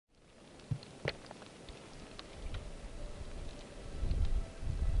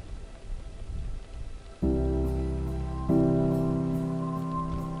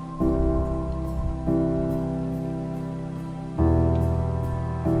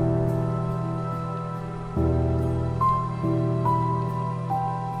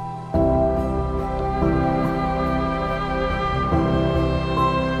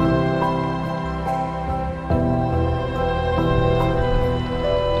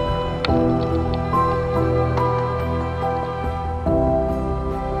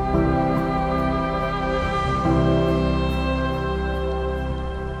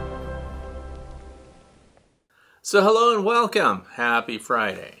So hello and welcome. Happy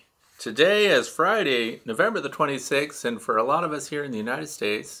Friday. Today is Friday, November the 26th, and for a lot of us here in the United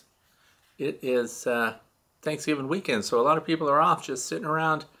States, it is Thanksgiving weekend. So a lot of people are off just sitting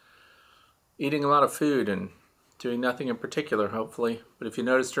around eating a lot of food and doing nothing in particular, hopefully. But if you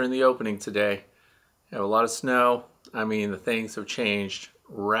noticed during the opening today, you have a lot of snow. I mean, the things have changed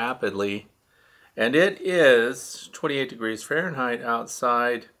rapidly. And it is 28 degrees Fahrenheit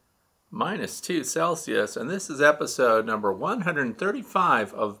outside, -2 Celsius, and this is episode number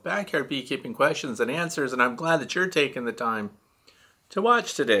 135 of Backyard Beekeeping Questions and Answers, and I'm glad that you're taking the time to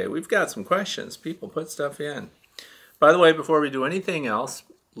watch today. We've got some questions. People put stuff in. By the way, before we do anything else,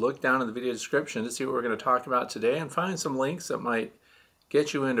 look down in the video description to see what we're going to talk about today and find some links that might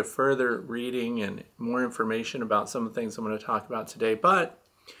get you into further reading and more information about some of the things I'm going to talk about today. But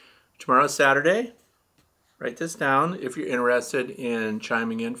tomorrow's Saturday. Write this down if you're interested in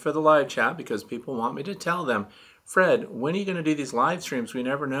chiming in for the live chat, because people want me to tell them, Fred, when are you going to do these live streams? We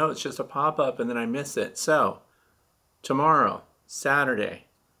never know. It's just a pop-up and then I miss it. So tomorrow, Saturday,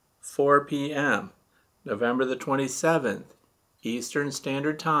 4 p.m., November the 27th, Eastern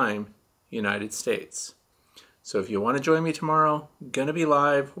Standard Time, United States. So if you want to join me tomorrow, going to be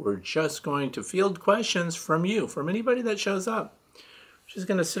live. We're just going to field questions from you, from anybody that shows up. Just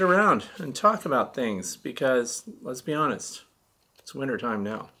going to sit around and talk about things because, let's be honest, it's winter time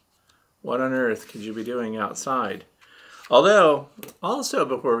now. What on earth could you be doing outside? Although, also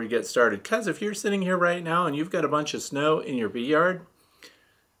before we get started, because if you're sitting here right now and you've got a bunch of snow in your bee yard,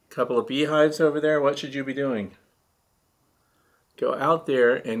 a couple of beehives over there, what should you be doing? Go out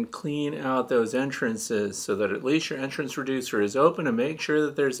there and clean out those entrances so that at least your entrance reducer is open, and make sure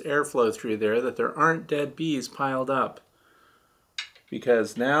that there's airflow through there, that there aren't dead bees piled up.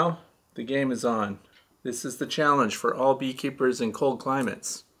 Because now the game is on. This is the challenge for all beekeepers in cold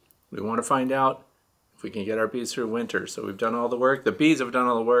climates. We want to find out if we can get our bees through winter. So we've done all the work. The bees have done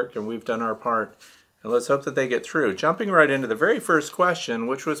all the work, and we've done our part. And let's hope that they get through. Jumping right into the very first question,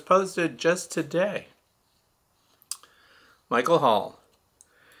 which was posted just today. Michael Hall.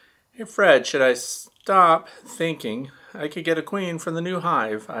 Hey Fred, should I stop thinking I could get a queen from the new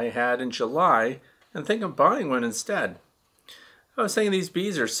hive I had in July and think of buying one instead? I was saying these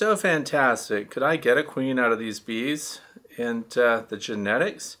bees are so fantastic. Could I get a queen out of these bees? And the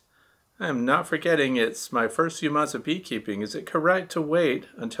genetics? I am not forgetting it's my first few months of beekeeping. Is it correct to wait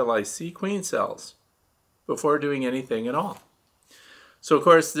until I see queen cells before doing anything at all? So of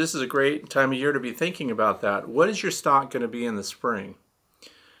course, this is a great time of year to be thinking about that. What is your stock going to be in the spring?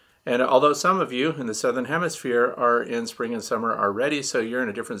 And although some of you in the Southern Hemisphere are in spring and summer already, so you're in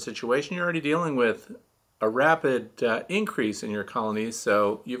a different situation, you're already dealing with a rapid increase in your colonies,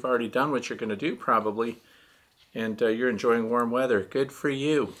 so you've already done what you're going to do probably, and you're enjoying warm weather. Good for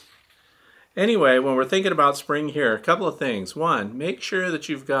you. Anyway, when we're thinking about spring here, a couple of things. One, make sure that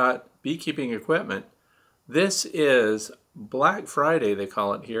you've got beekeeping equipment. This is Black Friday, they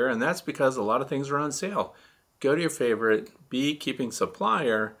call it here, and that's because a lot of things are on sale. Go to your favorite beekeeping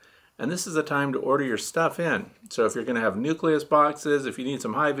supplier, and this is the time to order your stuff in. So if you're going to have nucleus boxes, if you need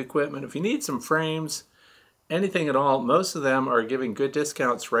some hive equipment, if you need some frames, anything at all, most of them are giving good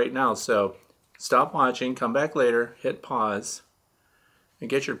discounts right now. So stop watching, come back later, hit pause, and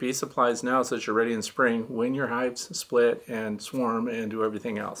get your bee supplies now so that you're ready in spring when your hives split and swarm and do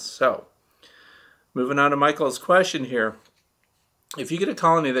everything else. So moving on to Michael's question here. If you get a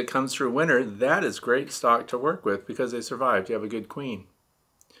colony that comes through winter, that is great stock to work with because they survived. You have a good queen.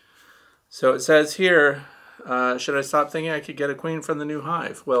 So it says here, should I stop thinking I could get a queen from the new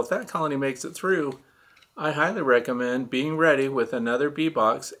hive? Well, if that colony makes it through, I highly recommend being ready with another bee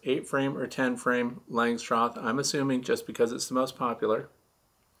box, 8-frame or 10-frame Langstroth, I'm assuming just because it's the most popular.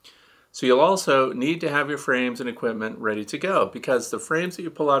 So you'll also need to have your frames and equipment ready to go, because the frames that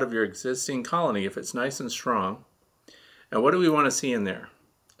you pull out of your existing colony, if it's nice and strong, and what do we want to see in there?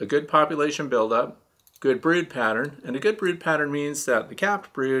 A good population buildup, good brood pattern, and a good brood pattern means that the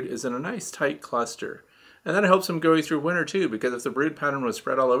capped brood is in a nice tight cluster. And that helps them go through winter too, because if the brood pattern was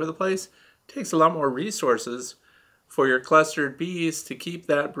spread all over the place, it takes a lot more resources for your clustered bees to keep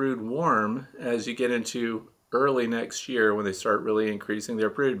that brood warm as you get into early next year when they start really increasing their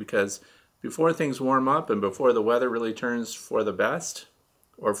brood, because before things warm up and before the weather really turns for the best,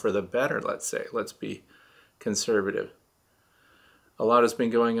 or for the better, let's say, let's be conservative. A lot has been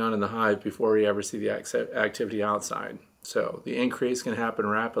going on in the hive before we ever see the activity outside. So the increase can happen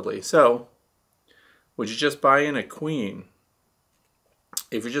rapidly. So would you just buy in a queen?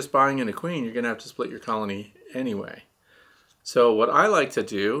 If you're just buying in a queen, you're going to have to split your colony anyway. So what I like to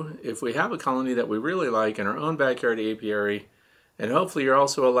do, if we have a colony that we really like in our own backyard apiary, and hopefully you're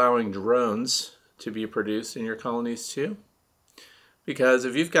also allowing drones to be produced in your colonies too. Because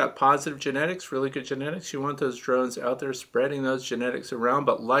if you've got positive genetics, really good genetics, you want those drones out there spreading those genetics around.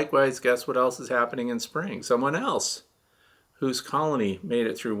 But likewise, guess what else is happening in spring? Someone else whose colony made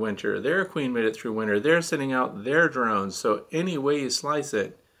it through winter, their queen made it through winter, they're sending out their drones. So any way you slice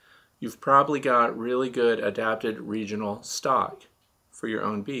it, you've probably got really good adapted regional stock for your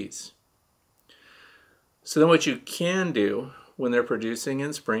own bees. So then what you can do when they're producing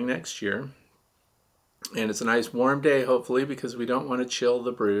in spring next year, and it's a nice warm day hopefully because we don't want to chill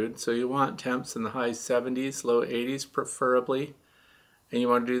the brood, so you want temps in the high 70s, low 80s preferably, and you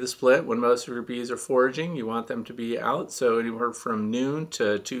want to do the split when most of your bees are foraging. You want them to be out, so anywhere from noon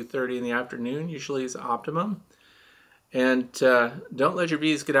to 2:30 in the afternoon usually is optimum. And don't let your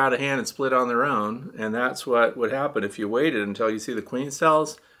bees get out of hand and split on their own, and that's what would happen if you waited until you see the queen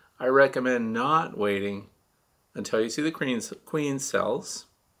cells. I recommend not waiting until you see the queen cells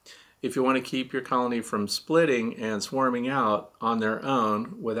if you want to keep your colony from splitting and swarming out on their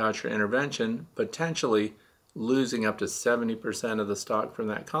own without your intervention, potentially losing up to 70% of the stock from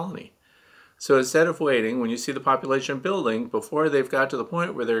that colony. So instead of waiting, when you see the population building, before they've got to the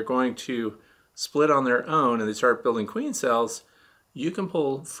point where they're going to split on their own and they start building queen cells, you can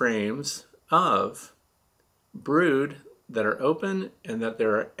pull frames of brood that are open and that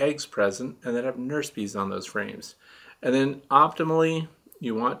there are eggs present and that have nurse bees on those frames. And then optimally,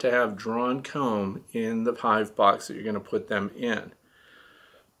 you want to have drawn comb in the hive box that you're going to put them in.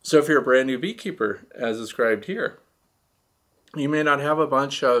 So if you're a brand new beekeeper, as described here, you may not have a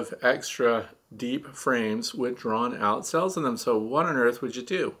bunch of extra deep frames with drawn out cells in them. So what on earth would you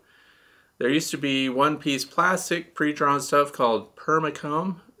do? There used to be one-piece plastic pre-drawn stuff called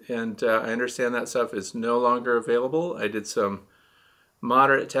permacomb, and I understand that stuff is no longer available. I did some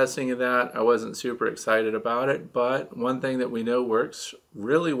moderate testing of that. I wasn't super excited about it, but one thing that we know works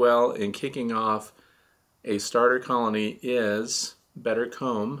really well in kicking off a starter colony is Better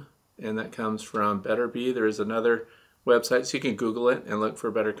Comb, and that comes from Better Bee. There is another website, so you can Google it and look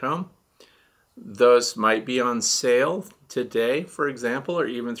for Better Comb. Those might be on sale today, for example, or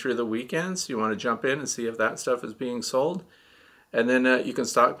even through the weekends. You want to jump in and see if that stuff is being sold. And then you can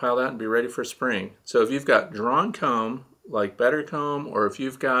stockpile that and be ready for spring. So if you've got drawn comb, like Better Comb, or if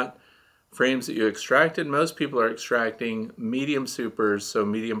you've got frames that you extracted, most people are extracting medium supers, so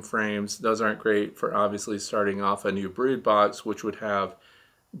medium frames. Those aren't great for obviously starting off a new brood box, which would have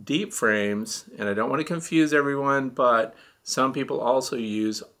deep frames. And I don't want to confuse everyone, but some people also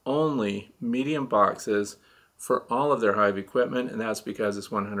use only medium boxes for all of their hive equipment, and that's because it's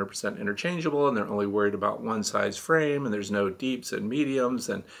 100% interchangeable and they're only worried about one size frame, and there's no deeps and mediums,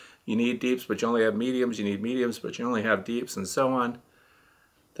 and you need deeps but you only have mediums, you need mediums but you only have deeps, and so on.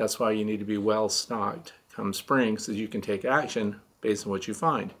 That's why you need to be well stocked come spring so you can take action based on what you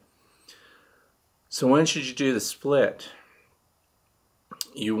find. So when should you do the split?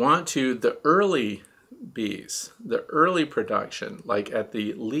 You want to, the early bees, the early production, like at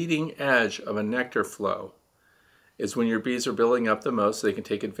the leading edge of a nectar flow, is when your bees are building up the most so they can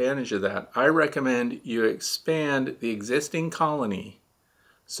take advantage of that. I recommend you expand the existing colony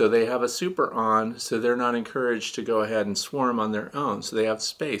so they have a super on, so they're not encouraged to go ahead and swarm on their own, so they have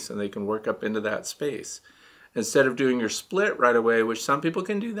space and they can work up into that space. Instead of doing your split right away, which some people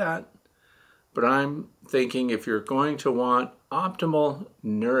can do that, but I'm thinking if you're going to want optimal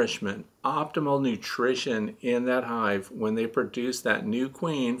nourishment, optimal nutrition in that hive when they produce that new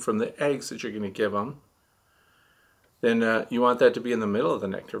queen from the eggs that you're going to give them, then you want that to be in the middle of the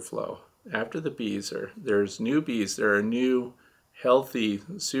nectar flow. After the bees there's new bees, there are new, healthy,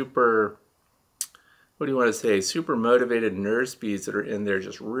 super, what do you want to say, super motivated nurse bees that are in there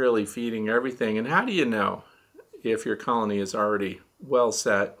just really feeding everything. And how do you know if your colony is already well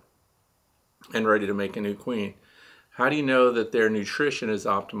set and ready to make a new queen? How do you know that their nutrition is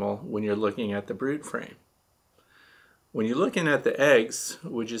optimal when you're looking at the brood frame? When you're looking at the eggs,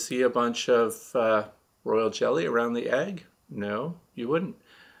 would you see a bunch of royal jelly around the egg? No, you wouldn't.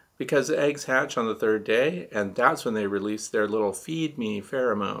 Because the eggs hatch on the third day, and that's when they release their little feed me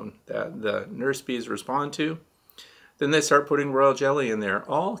pheromone that the nurse bees respond to. Then they start putting royal jelly in there.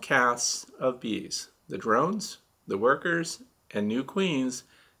 All castes of bees, the drones, the workers, and new queens,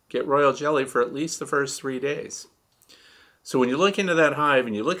 get royal jelly for at least the first 3 days. So when you look into that hive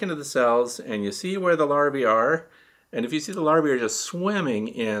and you look into the cells and you see where the larvae are, and if you see the larvae are just swimming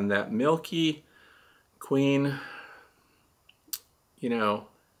in that milky queen,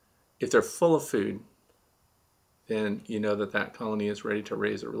 if they're full of food, then you know that that colony is ready to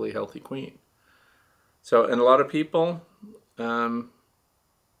raise a really healthy queen. So, and a lot of people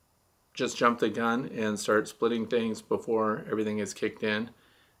just jump the gun and start splitting things before everything is kicked in.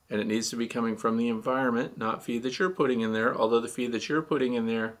 And it needs to be coming from the environment, not feed that you're putting in there. Although the feed that you're putting in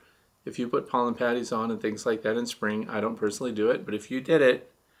there, if you put pollen patties on and things like that in spring, I don't personally do it, but if you did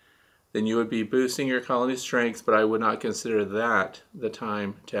it, then you would be boosting your colony strength, but I would not consider that the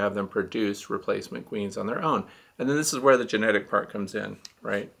time to have them produce replacement queens on their own. And then this is where the genetic part comes in,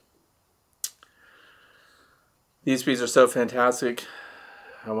 right? These bees are so fantastic.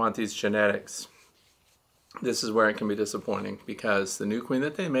 I want these genetics. This is where it can be disappointing because the new queen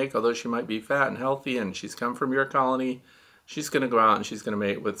that they make, although she might be fat and healthy and she's come from your colony, she's going to go out and she's going to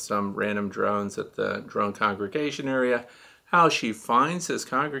mate with some random drones at the drone congregation area. How she finds this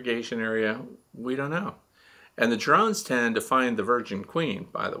congregation area, we don't know. And the drones tend to find the virgin queen,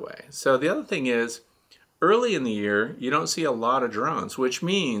 by the way. So the other thing is, early in the year, you don't see a lot of drones, which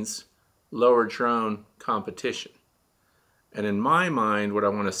means lower drone competition. And in my mind, what I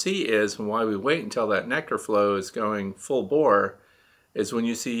want to see is, and why we wait until that nectar flow is going full bore, is when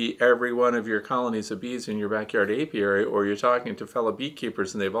you see every one of your colonies of bees in your backyard apiary, or you're talking to fellow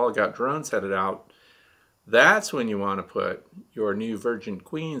beekeepers and they've all got drones headed out, that's when you want to put your new virgin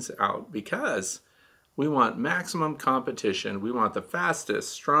queens out, because we want maximum competition. We want the fastest,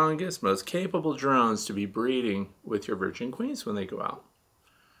 strongest, most capable drones to be breeding with your virgin queens when they go out.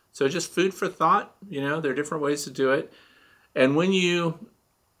 So just food for thought. You know, there are different ways to do it. And when you,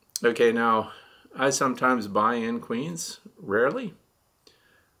 okay, now I sometimes buy in queens, rarely.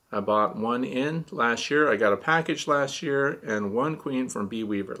 I bought one in last year. I got a package last year and one queen from Bee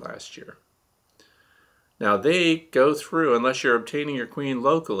Weaver last year. Now they go through, unless you're obtaining your queen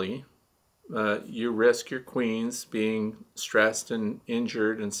locally, you risk your queens being stressed and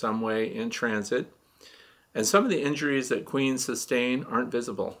injured in some way in transit. And some of the injuries that queens sustain aren't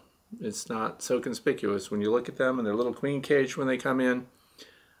visible. It's not so conspicuous. When you look at them in their little queen cage when they come in,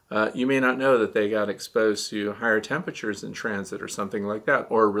 you may not know that they got exposed to higher temperatures in transit or something like that,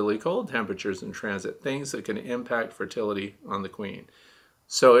 or really cold temperatures in transit, things that can impact fertility on the queen.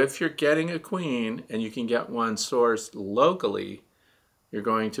 So if you're getting a queen and you can get one sourced locally, you're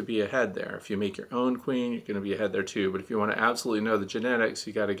going to be ahead there. If you make your own queen, you're going to be ahead there too. But if you want to absolutely know the genetics,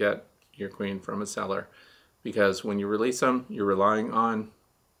 you got to get your queen from a seller, because when you release them, you're relying on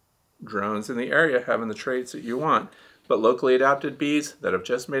drones in the area having the traits that you want. But locally adapted bees that have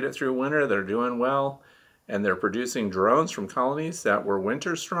just made it through winter, that are doing well, and they're producing drones from colonies that were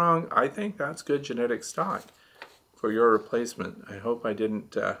winter strong, I think that's good genetic stock for your replacement. I hope I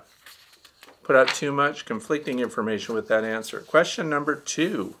didn't put out too much conflicting information with that answer. Question number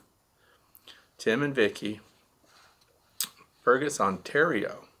 2. Tim and Vicky, Fergus,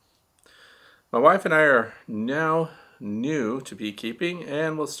 Ontario. My wife and I are now new to beekeeping,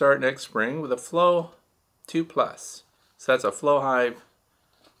 and we'll start next spring with a Flow 2+. So that's a Flow-Hive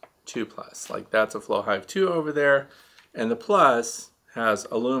 2+. Like that's a Flow-Hive 2 over there, and the plus has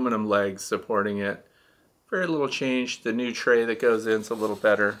aluminum legs supporting it. Very little change. The new tray that goes in is a little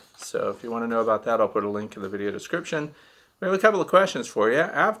better. So if you want to know about that, I'll put a link in the video description. We have a couple of questions for you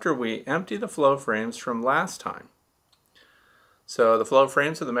after we empty the flow frames from last time. So the flow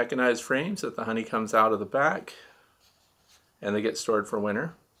frames are the mechanized frames that the honey comes out of the back, and they get stored for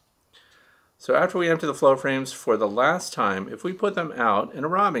winter. So after we empty the flow frames for the last time, if we put them out in a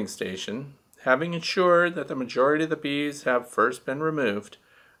robbing station, having ensured that the majority of the bees have first been removed,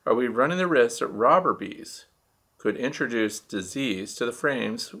 are we running the risk that robber bees could introduce disease to the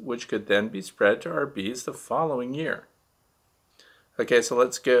frames, which could then be spread to our bees the following year? Okay, so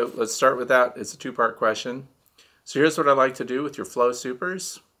let's start with that. It's a two-part question. So here's what I like to do with your Flow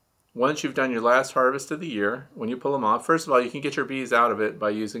Supers. Once you've done your last harvest of the year, when you pull them off, first of all, you can get your bees out of it by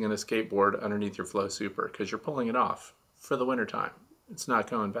using an escape board underneath your Flow Super, because you're pulling it off for the winter time. It's not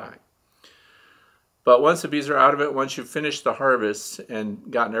going back. But once the bees are out of it, once you've finished the harvest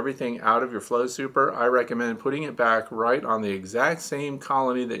and gotten everything out of your Flow Super, I recommend putting it back right on the exact same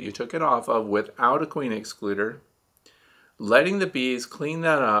colony that you took it off of without a queen excluder, letting the bees clean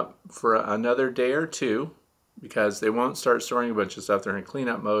that up for another day or two, because they won't start storing a bunch of stuff. They're in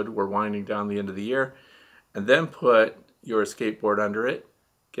cleanup mode. We're winding down the end of the year. And then put your escape board under it,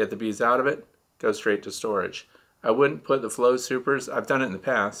 get the bees out of it, go straight to storage. I wouldn't put the Flow Supers, I've done it in the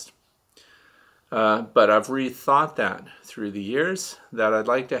past, but I've rethought that through the years, that I'd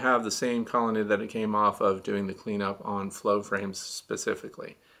like to have the same colony that it came off of doing the cleanup on flow frames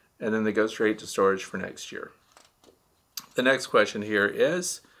specifically. And then they go straight to storage for next year. The next question here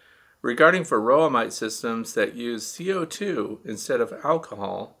is, regarding varroa mite systems that use CO2 instead of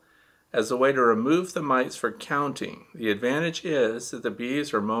alcohol as a way to remove the mites for counting, the advantage is that the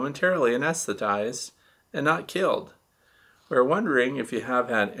bees are momentarily anesthetized and not killed. We're wondering if you have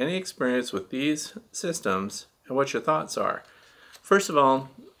had any experience with these systems and what your thoughts are. First of all,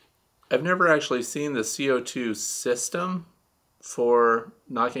 I've never actually seen the CO2 system for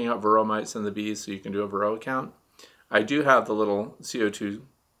knocking out varroa mites in the bees, so you can do a varroa count. I do have the little CO2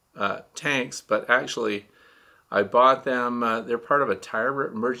 tanks, but actually I bought them. They're part of a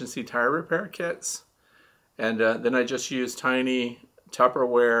emergency tire repair kits. And then I just used tiny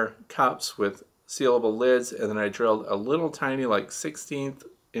Tupperware cups with sealable lids, and then I drilled a little tiny, like 16th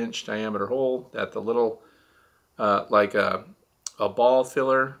inch diameter hole that the little, like a ball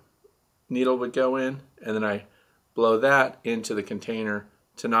filler needle would go in, and then I blow that into the container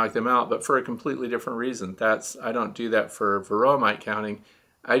to knock them out, but for a completely different reason. I don't do that for varroa mite counting.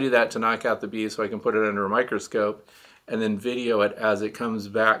 I do that to knock out the bee so I can put it under a microscope and then video it as it comes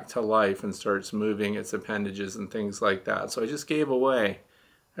back to life and starts moving its appendages and things like that. So I just gave away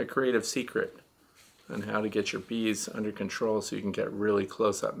a creative secret on how to get your bees under control so you can get really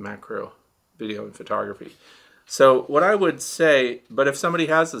close-up macro video and photography. So what I would say, but if somebody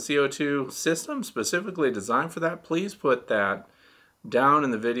has a CO2 system specifically designed for that, please put that down in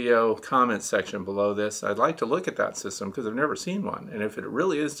the video comment section below this. I'd like to look at that system because I've never seen one. And if it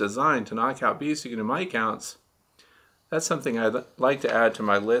really is designed to knock out bees so you can do mite counts, that's something I'd like to add to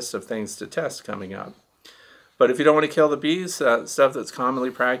my list of things to test coming up. But if you don't want to kill the bees, stuff that's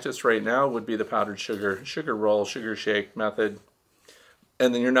commonly practiced right now would be the powdered sugar roll, sugar shake method.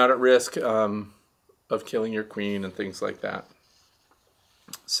 And then you're not at risk of killing your queen and things like that.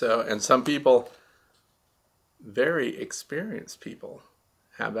 So, and some people, very experienced people,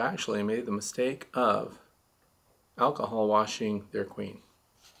 have actually made the mistake of alcohol washing their queen.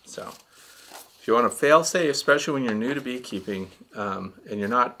 So if you want to fail safe, especially when you're new to beekeeping and you're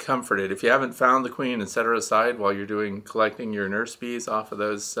not comforted, if you haven't found the queen and set her aside while you're collecting your nurse bees off of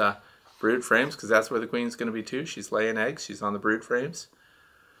those brood frames, because that's where the queen's going to be too. She's laying eggs, she's on the brood frames.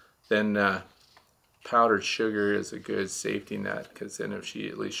 Then powdered sugar is a good safety net, because then if she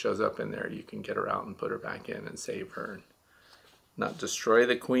at least shows up in there, you can get her out and put her back in and save her and not destroy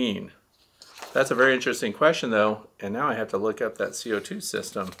the queen. That's a very interesting question though, and now I have to look up that CO2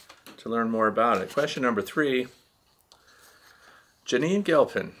 system to learn more about it. Question number 3, Janine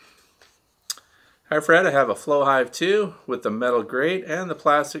Gilpin. Hi Fred, I have a Flow-Hive 2 with the metal grate and the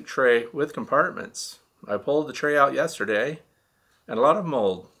plastic tray with compartments. I pulled the tray out yesterday and a lot of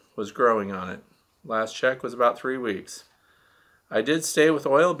mold was growing on it. Last check was about 3 weeks. I did stay with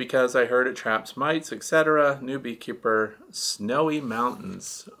oil because I heard it traps mites, etc. New beekeeper, Snowy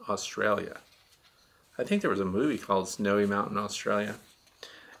Mountains, Australia. I think there was a movie called Snowy Mountain, Australia.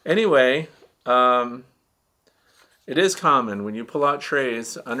 Anyway, it is common when you pull out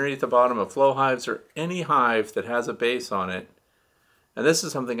trays underneath the bottom of Flow-Hives or any hive that has a base on it. And this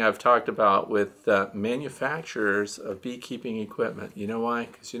is something I've talked about with manufacturers of beekeeping equipment. You know why?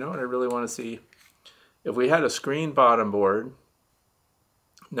 Because you know what I really want to see? If we had a screen bottom board,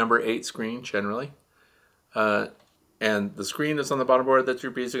 number 8 screen generally, and the screen is on the bottom board that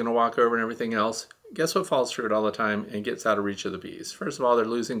your bees are going to walk over and everything else, guess what falls through it all the time and gets out of reach of the bees? First of all, they're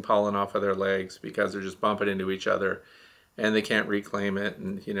losing pollen off of their legs because they're just bumping into each other and they can't reclaim it,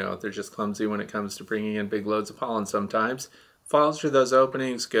 and you know, they're just clumsy when it comes to bringing in big loads of pollen sometimes. Falls through those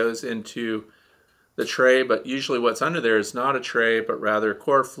openings, goes into the tray, but usually what's under there is not a tray, but rather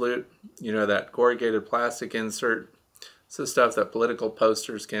core flute, you know, that corrugated plastic insert. It's the stuff that political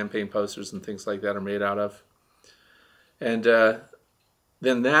posters, campaign posters, and things like that are made out of. And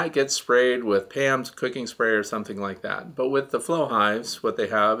then that gets sprayed with Pam's cooking spray or something like that. But with the Flow-Hives, what they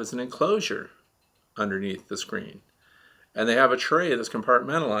have is an enclosure underneath the screen. And they have a tray that's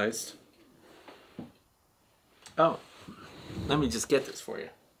compartmentalized. Oh, let me just get this for you.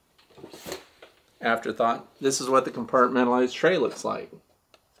 Afterthought, this is what the compartmentalized tray looks like.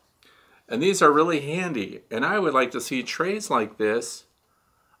 And these are really handy. And I would like to see trays like this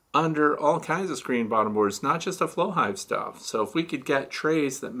under all kinds of screen bottom boards, not just the Flow-Hive stuff. So if we could get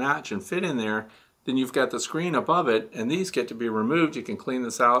trays that match and fit in there, then you've got the screen above it, and these get to be removed. You can clean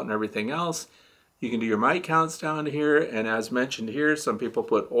this out and everything else. You can do your mite counts down here, and as mentioned here, some people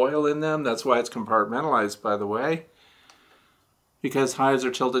put oil in them. That's why it's compartmentalized, by the way. Because hives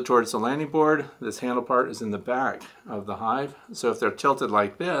are tilted towards the landing board, this handle part is in the back of the hive. So if they're tilted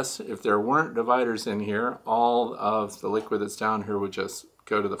like this, if there weren't dividers in here, all of the liquid that's down here would just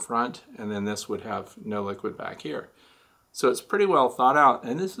go to the front, and then this would have no liquid back here. So it's pretty well thought out,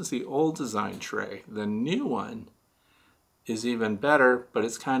 and this is the old design tray. The new one is even better, but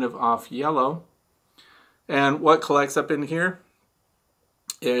it's kind of off yellow. And what collects up in here?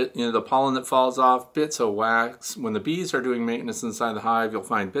 The pollen that falls off, bits of wax. When the bees are doing maintenance inside the hive, you'll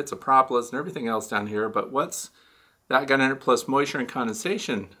find bits of propolis and everything else down here, but what's that got in it, plus moisture and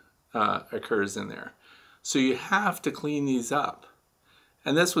condensation occurs in there. So you have to clean these up.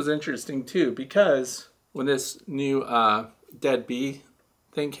 And this was interesting too, because when this new dead bee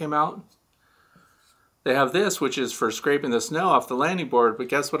thing came out, they have this, which is for scraping the snow off the landing board, but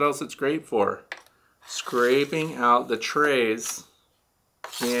guess what else it's great for? Scraping out the trays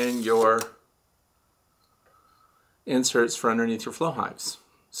in your inserts for underneath your flow hives.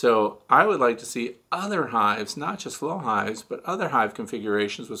 So I would like to see other hives, not just flow hives, but other hive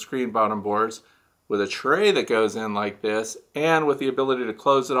configurations with screen bottom boards with a tray that goes in like this and with the ability to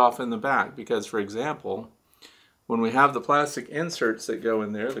close it off in the back. Because, for example, when we have the plastic inserts that go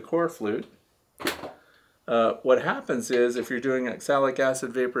in there, the core flute, what happens is if you're doing oxalic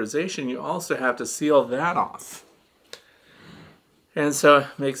acid vaporization, you also have to seal that off. And so it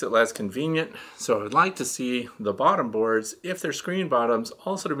makes it less convenient. So I would like to see the bottom boards, if they're screen bottoms,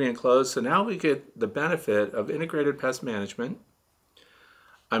 also to be enclosed. So now we get the benefit of integrated pest management.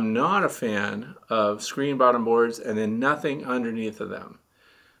 I'm not a fan of screen bottom boards and then nothing underneath of them,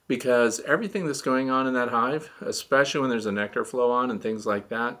 because everything that's going on in that hive, especially when there's a nectar flow on and things like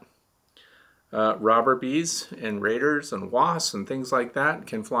that, robber bees and raiders and wasps and things like that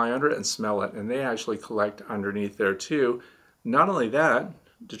can fly under it and smell it, and they actually collect underneath there too. Not only that,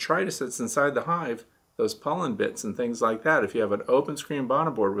 detritus that's inside the hive, those pollen bits and things like that, if you have an open screen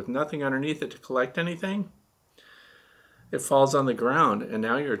bottom board with nothing underneath it to collect anything, it falls on the ground and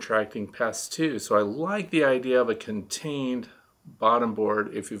now you're attracting pests too. So I like the idea of a contained bottom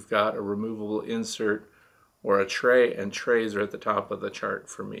board if you've got a removable insert or a tray, and trays are at the top of the chart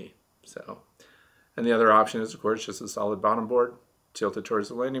for me. So, and the other option is, of course, just a solid bottom board tilted towards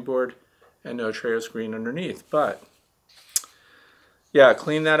the landing board and no tray or screen underneath. But yeah,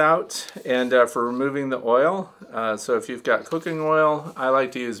 clean that out. And for removing the oil, so if you've got cooking oil, I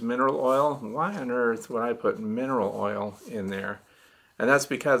like to use mineral oil. Why on earth would I put mineral oil in there? And that's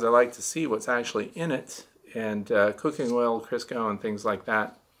because I like to see what's actually in it. And cooking oil, Crisco, and things like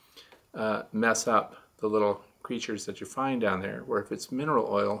that mess up the little creatures that you find down there. Where if it's mineral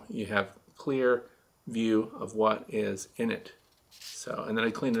oil, you have clear view of what is in it. So, and then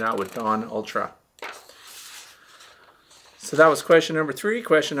I clean it out with Dawn Ultra. So that was question number 3.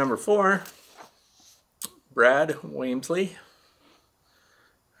 Question number 4, Brad Wamesley.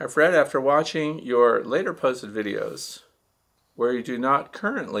 Hi Fred, after watching your later posted videos where you do not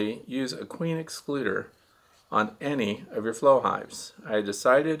currently use a queen excluder on any of your flow hives, I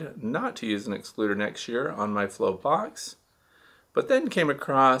decided not to use an excluder next year on my flow box, but then came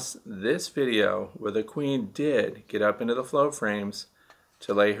across this video where the queen did get up into the flow frames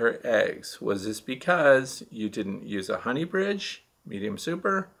to lay her eggs. Was this because you didn't use a honey bridge, medium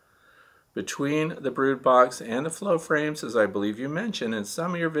super, between the brood box and the flow frames, as I believe you mentioned in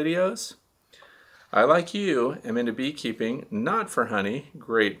some of your videos? I, like you, am into beekeeping, not for honey,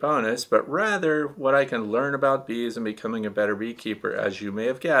 great bonus, but rather what I can learn about bees and becoming a better beekeeper. As you may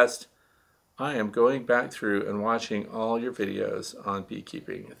have guessed, I am going back through and watching all your videos on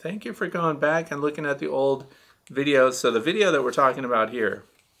beekeeping. Thank you for going back and looking at the old videos. So the video that we're talking about here,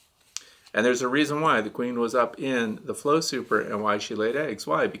 and there's a reason why the queen was up in the flow super and why she laid eggs.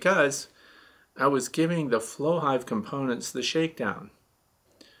 Why? Because I was giving the flow hive components the shakedown.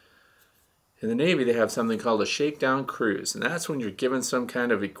 In the Navy, they have something called a shakedown cruise, and that's when you're given some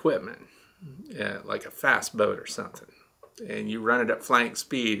kind of equipment, like a fast boat or something, and you run it at flank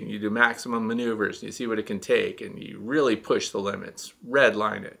speed, and you do maximum maneuvers, and you see what it can take, and you really push the limits, red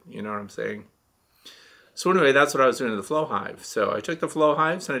line it, you know what I'm saying? So anyway, that's what I was doing to the flow hive. So I took the flow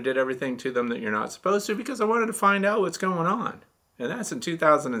hives and I did everything to them that you're not supposed to, because I wanted to find out what's going on. And that's in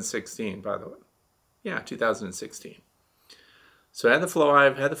 2016, by the way. Yeah, 2016. So I had the flow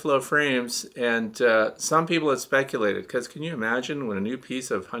hive, had the flow frames, and some people had speculated, because can you imagine when a new piece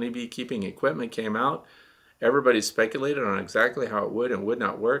of honeybee keeping equipment came out, everybody speculated on exactly how it would and would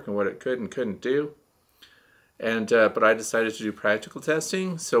not work and what it could and couldn't do. And but I decided to do practical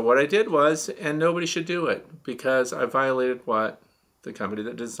testing. So what I did was, and nobody should do it, because I violated what the company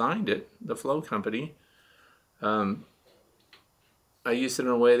that designed it, the Flow company, I used it in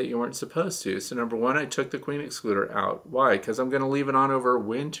a way that you weren't supposed to. So number 1, I took the queen excluder out. Why? Because I'm going to leave it on over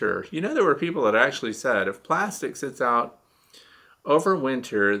winter. You know, there were people that actually said if plastic sits out over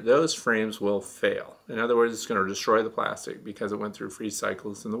winter, those frames will fail. In other words, it's going to destroy the plastic because it went through freeze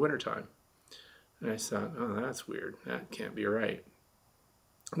cycles in the wintertime. And I thought, oh, that's weird. That can't be right.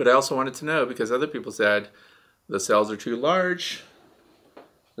 But I also wanted to know, because other people said the cells are too large,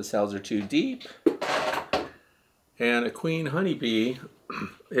 the cells are too deep, and a queen honeybee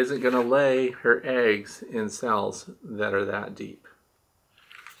isn't going to lay her eggs in cells that are that deep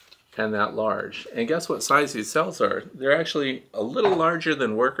and that large. And guess what size these cells are? They're actually a little larger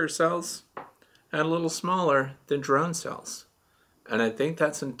than worker cells and a little smaller than drone cells. And I think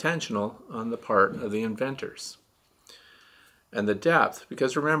that's intentional on the part of the inventors. And the depth,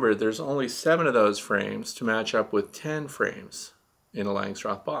 because remember, there's only 7 of those frames to match up with 10 frames in a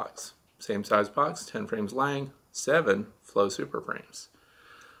Langstroth box. Same size box, 10 frames Lang, 7 Flow Super frames.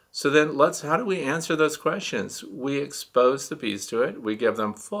 So then how do we answer those questions? We expose the bees to it, we give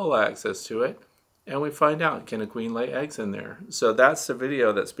them full access to it, and we find out, can a queen lay eggs in there? So that's the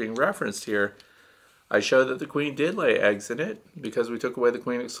video that's being referenced here. I showed that the queen did lay eggs in it because we took away the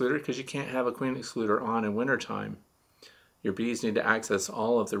queen excluder, because you can't have a queen excluder on in wintertime. Your bees need to access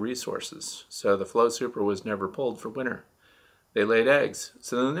all of the resources. So the Flow Super was never pulled for winter. They laid eggs.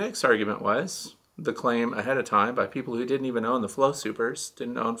 So then the next argument was the claim ahead of time by people who didn't even own the Flow Supers,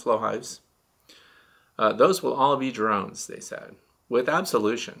 didn't own Flow-Hives. Those will all be drones, they said, with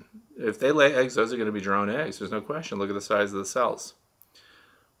absolution. If they lay eggs, those are going to be drone eggs. There's no question. Look at the size of the cells.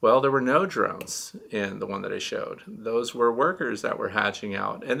 Well, there were no drones in the one that I showed. Those were workers that were hatching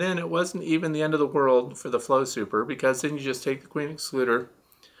out. And then it wasn't even the end of the world for the Flow Super, because then you just take the queen excluder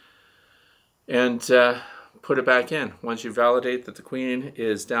and put it back in. Once you validate that the queen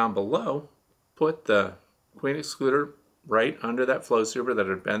is down below, put the queen excluder right under that Flow Super that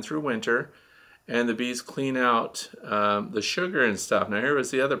had been through winter, and the bees clean out the sugar and stuff. Now here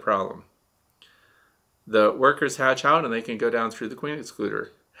was the other problem. The workers hatch out and they can go down through the queen excluder.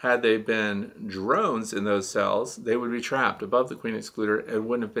 Had they been drones in those cells, they would be trapped above the queen excluder and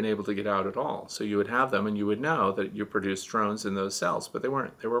wouldn't have been able to get out at all. So you would have them and you would know that you produced drones in those cells, but they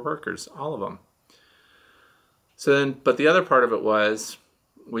weren't. They were workers, all of them. So then, but the other part of it was,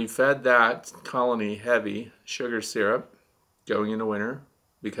 we fed that colony heavy sugar syrup going into winter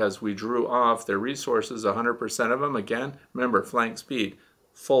because we drew off their resources, 100% of them. Again, remember, flank speed,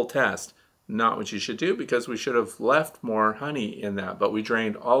 full test. Not what you should do, because we should have left more honey in that, but we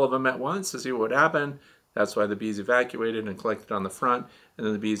drained all of them at once to see what would happen. That's why the bees evacuated and collected on the front, and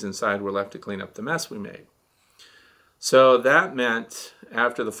then the bees inside were left to clean up the mess we made. So that meant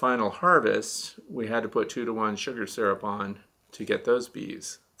after the final harvest, we had to put 2-to-1 sugar syrup on to get those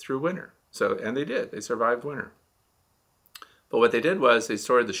bees through winter. So, and they did. They survived winter. But what they did was they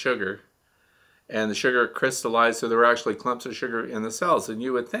stored the sugar, and the sugar crystallized, so there were actually clumps of sugar in the cells. And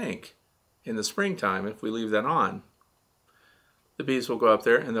you would think, in the springtime, if we leave that on, the bees will go up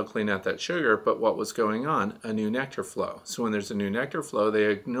there and they'll clean out that sugar. But what was going on? A new nectar flow. So when there's a new nectar flow, they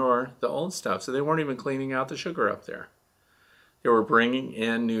ignore the old stuff. So they weren't even cleaning out the sugar up there. They were bringing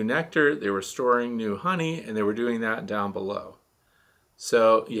in new nectar, they were storing new honey, and they were doing that down below.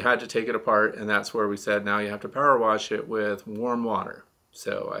 So you had to take it apart, and that's where we said now you have to power wash it with warm water.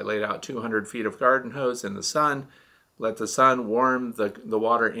 So I laid out 200 feet of garden hose in the sun, let the sun warm the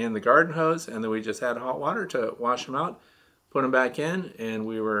water in the garden hose, and then we just had hot water to wash them out, put them back in, and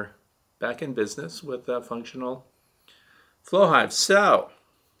we were back in business with a functional Flow-Hive. So,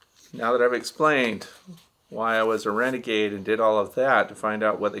 now that I've explained why I was a renegade and did all of that to find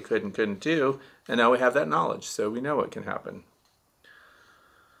out what they could and couldn't do, and now we have that knowledge, so we know what can happen.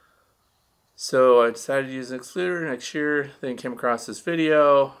 So I decided to use an excluder next year, then came across this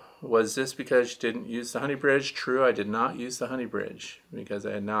video. Was this because you didn't use the honey bridge? True, I did not use the honey bridge because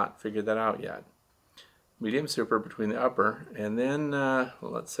I had not figured that out yet. Medium super between the upper, and then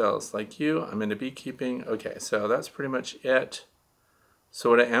let's see, it's like you, I'm into beekeeping. Okay, so that's pretty much it. So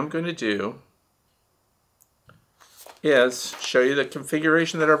what I am going to do is show you the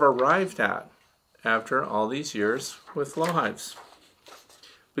configuration that I've arrived at after all these years with Flow-Hives.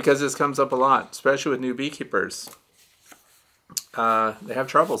 Because this comes up a lot, especially with new beekeepers. They have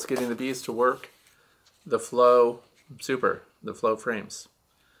troubles getting the bees to work the Flow Super, the Flow frames.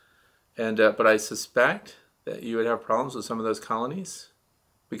 And but I suspect that you would have problems with some of those colonies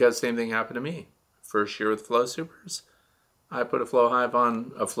because same thing happened to me. First year with Flow Supers, I put a Flow-Hive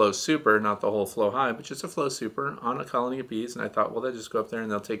on a Flow Super, not the whole Flow-Hive, but just a Flow Super on a colony of bees, and I thought, well, they'll just go up there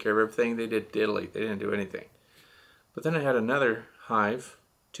and they'll take care of everything. They did diddly. They didn't do anything. But then I had another hive,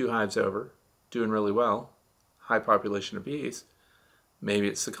 2 hives over, doing really well, high population of bees. Maybe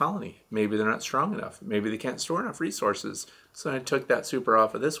it's the colony. Maybe they're not strong enough. Maybe they can't store enough resources. So I took that super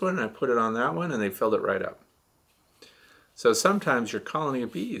off of this one and I put it on that one and they filled it right up. So sometimes your colony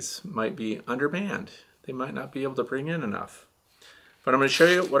of bees might be undermanned. They might not be able to bring in enough. But I'm going to show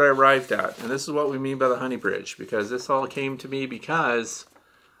you what I arrived at. And this is what we mean by the honey bridge, because this all came to me because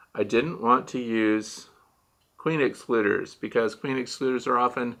I didn't want to use queen excluders, because queen excluders are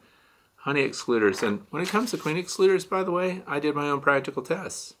often honey excluders. And when it comes to queen excluders, by the way, I did my own practical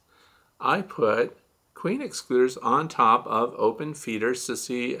tests. I put queen excluders on top of open feeders to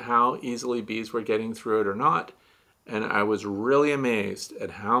see how easily bees were getting through it or not. And I was really amazed at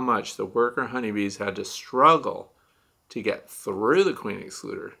how much the worker honeybees had to struggle to get through the queen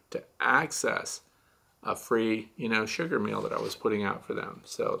excluder to access a free, sugar meal that I was putting out for them.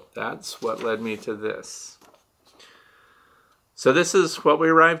 So that's what led me to this. So this is what we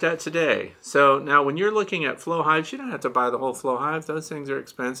arrived at today. So now when you're looking at Flow-Hives, you don't have to buy the whole Flow-Hive. Those things are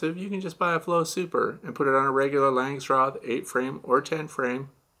expensive. You can just buy a Flow Super and put it on a regular Langstroth 8-frame or 10-frame,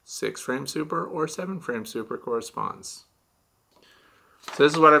 6-frame Super or 7-frame Super corresponds. So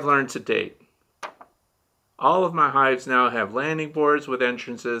this is what I've learned to date. All of my hives now have landing boards with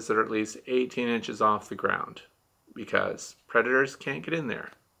entrances that are at least 18 inches off the ground because predators can't get in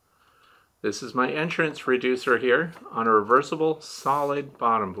there. This is my entrance reducer here on a reversible solid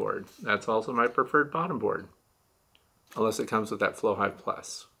bottom board. That's also my preferred bottom board, unless it comes with that Flow-Hive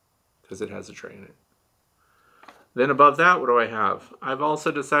Plus, because it has a tray in it. Then above that, what do I have? I've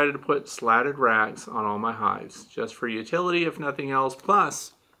also decided to put slatted racks on all my hives, just for utility if nothing else.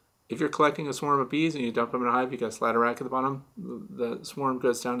 Plus, if you're collecting a swarm of bees and you dump them in a hive, you got a slatted rack at the bottom, the swarm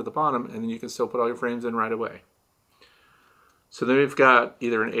goes down to the bottom, and then you can still put all your frames in right away. So then we've got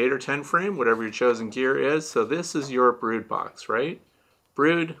either an 8 or 10 frame, whatever your chosen gear is. So this is your brood box, right?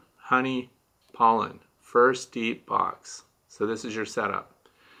 Brood, honey, pollen, first deep box. So this is your setup.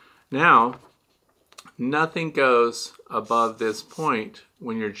 Now, nothing goes above this point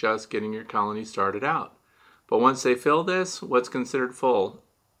when you're just getting your colony started out. But once they fill this, what's considered full?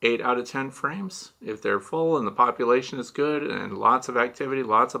 8 out of 10 frames. If they're full and the population is good and lots of activity,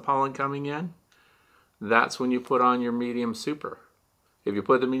 lots of pollen coming in, that's when you put on your medium super. If you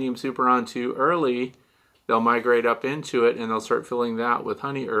put the medium super on too early, they'll migrate up into it and they'll start filling that with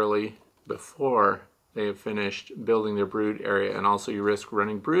honey early before they have finished building their brood area, and also you risk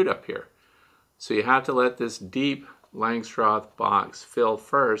running brood up here. So you have to let this deep Langstroth box fill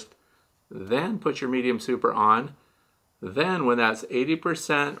first, then put your medium super on. Then when that's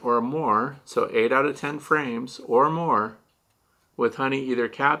 80% or more, so 8 out of 10 frames or more, with honey either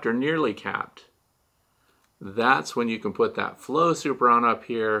capped or nearly capped, that's when you can put that Flow Super on up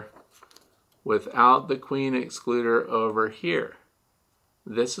here without the queen excluder over here.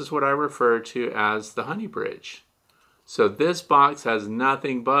 This is what I refer to as the honey bridge. So this box has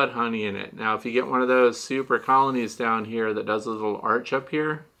nothing but honey in it. Now if you get one of those super colonies down here that does a little arch up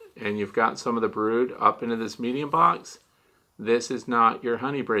here, and you've got some of the brood up into this medium box, this is not your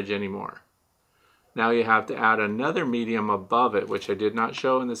honey bridge anymore. Now you have to add another medium above it, which I did not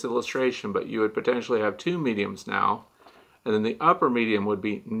show in this illustration, but you would potentially have 2 mediums now. And then the upper medium would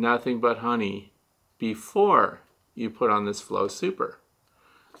be nothing but honey before you put on this Flow Super.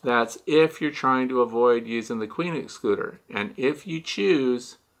 That's if you're trying to avoid using the queen excluder. And if you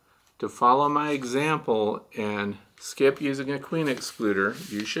choose to follow my example and skip using a queen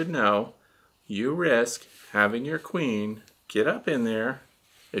excluder, you should know you risk having your queen get up in there.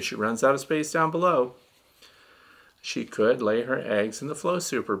 If she runs out of space down below, she could lay her eggs in the Flow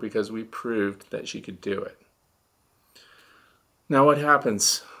Super because we proved that she could do it. Now what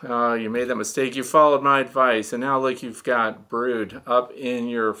happens? You made that mistake, you followed my advice, and now look, you've got brood up in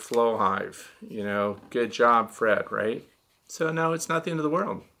your Flow-Hive. Good job, Fred, right? So no, it's not the end of the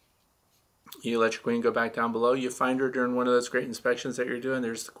world. You let your queen go back down below, you find her during one of those great inspections that you're doing,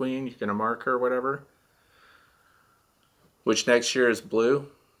 there's the queen, you're gonna mark her, whatever. Which next year is blue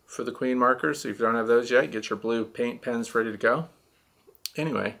for the queen markers. So if you don't have those yet, get your blue paint pens ready to go.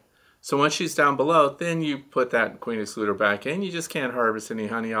 Anyway, so once she's down below, then you put that queen excluder back in. You just can't harvest any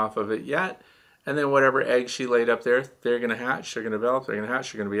honey off of it yet. And then whatever eggs she laid up there, they're going to hatch, they're going to develop, they're going to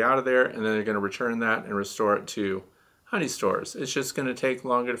hatch, they're going to be out of there, and then they're going to return that and restore it to honey stores. It's just going to take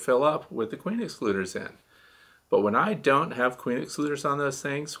longer to fill up with the queen excluders in. But when I don't have queen excluders on those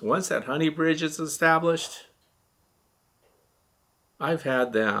things, once that honey bridge is established, I've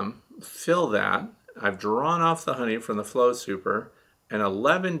had them fill that. I've drawn off the honey from the Flow Super, and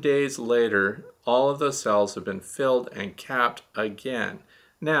 11 days later, all of those cells have been filled and capped again.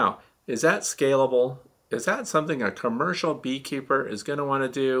 Now, is that scalable? Is that something a commercial beekeeper is going to want to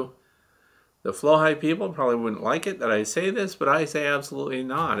do? The Flow-Hive people probably wouldn't like it that I say this, but I say absolutely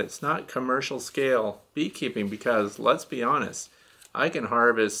not. It's not commercial scale beekeeping because, let's be honest, I can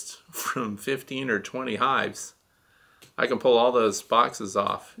harvest from 15 or 20 hives. I can pull all those boxes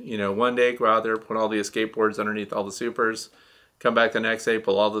off. One day go out there, put all the escape boards underneath all the supers, come back the next day,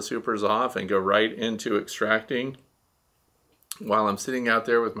 pull all the supers off, and go right into extracting while I'm sitting out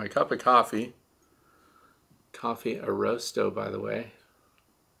there with my cup of coffee. Coffee Arosto, by the way,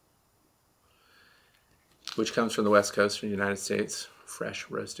 which comes from the West Coast of the United States. Fresh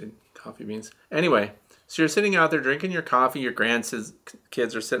roasted coffee beans. Anyway, so you're sitting out there drinking your coffee, your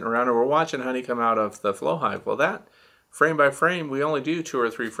grandkids are sitting around, and we're watching honey come out of the Flow-Hive. Well, that frame by frame, we only do 2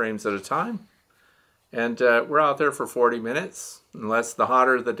 or 3 frames at a time. And we're out there for 40 minutes. Unless the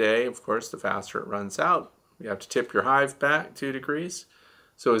hotter the day, of course, the faster it runs out. You have to tip your hive back 2 degrees.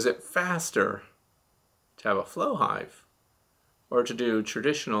 So is it faster to have a flow hive or to do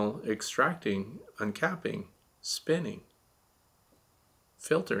traditional extracting, uncapping, spinning,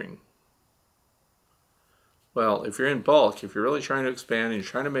 filtering? Well, if you're in bulk, if you're really trying to expand and you're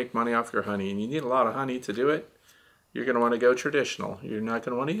trying to make money off your honey and you need a lot of honey to do it, you're going to want to go traditional. You're not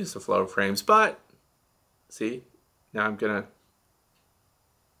going to want to use the flow frames. But, see, now I'm going to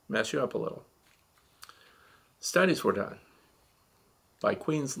mess you up a little. Studies were done by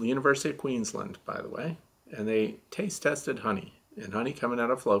the University of Queensland, by the way, and they taste tested honey, and honey coming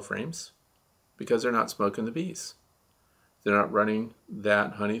out of flow frames because they're not smoking the bees. They're not running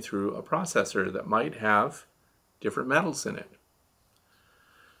that honey through a processor that might have different metals in it.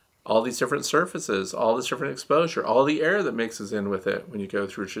 All these different surfaces, all this different exposure, all the air that mixes in with it when you go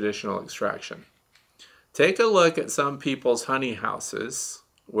through traditional extraction. Take a look at some people's honey houses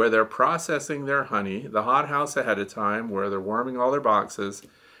where they're processing their honey, the hot house ahead of time where they're warming all their boxes,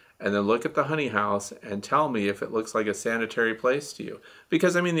 and then look at the honey house and tell me if it looks like a sanitary place to you.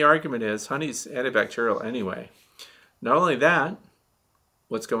 Because, I mean, the argument is honey's antibacterial anyway. Not only that,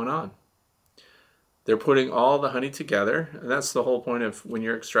 what's going on? They're putting all the honey together, and that's the whole point of when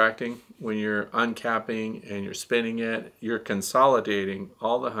you're extracting, when you're uncapping and you're spinning it, you're consolidating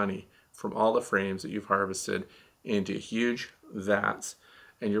all the honey from all the frames that you've harvested into huge vats,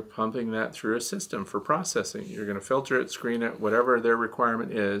 and you're pumping that through a system for processing. You're going to filter it, screen it, whatever their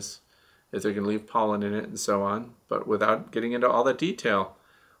requirement is, if they're going to leave pollen in it and so on. But without getting into all that detail,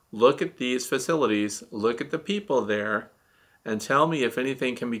 look at these facilities, look at the people there, and tell me if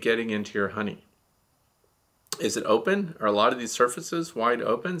anything can be getting into your honey. Is it open? Are a lot of these surfaces wide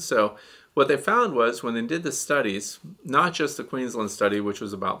open? So what they found was when they did the studies, not just the Queensland study, which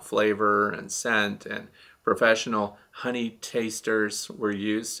was about flavor and scent, and professional honey tasters were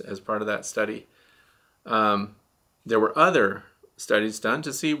used as part of that study. There were other studies done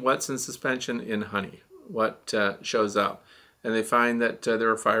to see what's in suspension in honey, what shows up. And they find that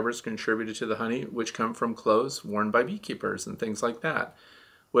there are fibers contributed to the honey, which come from clothes worn by beekeepers and things like that.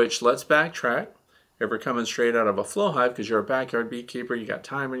 Which, let's backtrack. If you're coming straight out of a flow hive because you're a backyard beekeeper, you got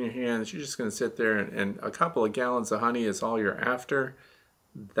time in your hands, you're just going to sit there and a couple of gallons of honey is all you're after,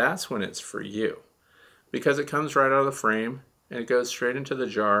 that's when it's for you. Because it comes right out of the frame and it goes straight into the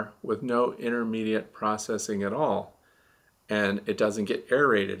jar with no intermediate processing at all. And it doesn't get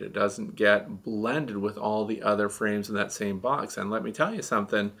aerated, it doesn't get blended with all the other frames in that same box. And let me tell you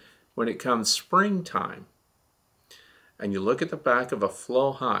something, when it comes springtime and you look at the back of a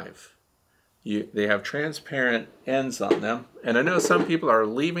flow hive, they have transparent ends on them. And I know some people are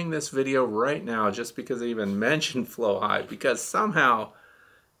leaving this video right now just because they even mentioned Flow-Hive, because somehow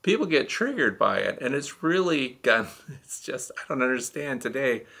people get triggered by it. And it's really it's just, I don't understand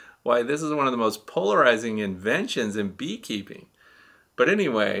today why this is one of the most polarizing inventions in beekeeping. But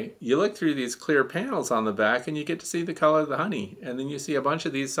anyway, you look through these clear panels on the back and you get to see the color of the honey. And then you see a bunch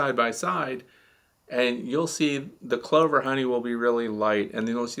of these side by side and you'll see the clover honey will be really light. And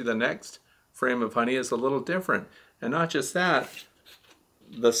then you'll see the next frame of honey is a little different. And not just that,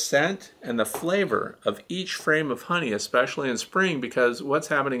 the scent and the flavor of each frame of honey, especially in spring, because what's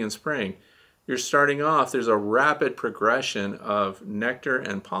happening in spring? You're starting off, there's a rapid progression of nectar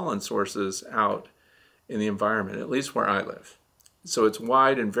and pollen sources out in the environment, at least where I live. So it's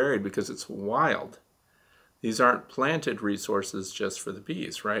wide and varied because it's wild. These aren't planted resources just for the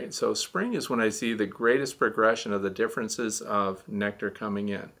bees, right? So spring is when I see the greatest progression of the differences of nectar coming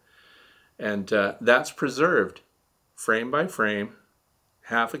in. And that's preserved frame by frame,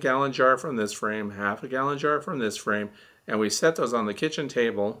 half a gallon jar from this frame, half a gallon jar from this frame, and we set those on the kitchen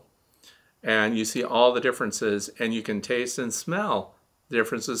table and you see all the differences and you can taste and smell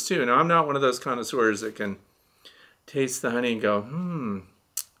differences too. Now, I'm not one of those connoisseurs that can taste the honey and go,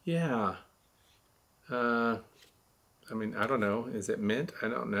 yeah. I mean, I don't know. Is it mint? I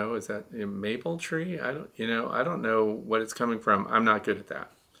don't know. Is that a maple tree? I don't know what it's coming from. I'm not good at that.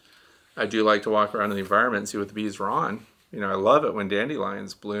 I do like to walk around in the environment and see what the bees are on. I love it when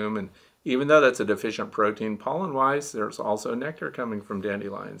dandelions bloom, and even though that's a deficient protein pollen-wise, there's also nectar coming from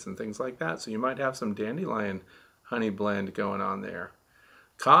dandelions and things like that. So you might have some dandelion honey blend going on there.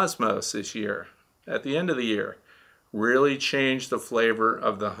 Cosmos this year, at the end of the year, really changed the flavor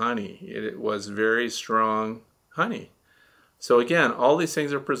of the honey. It was very strong honey. So again, all these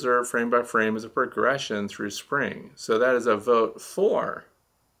things are preserved frame by frame as a progression through spring. So that is a vote for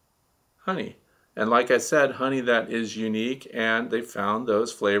honey. And like I said, honey that is unique, and they found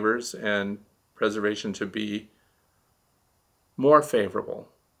those flavors and preservation to be more favorable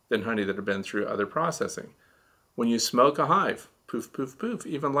than honey that have been through other processing. When you smoke a hive, poof, poof, poof,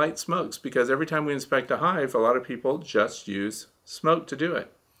 even light smokes, because every time we inspect a hive, a lot of people just use smoke to do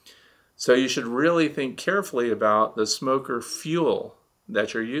it. So you should really think carefully about the smoker fuel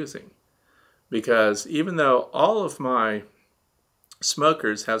that you're using, because even though all of my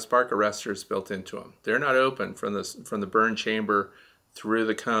smokers have spark arresters built into them, they're not open from the burn chamber through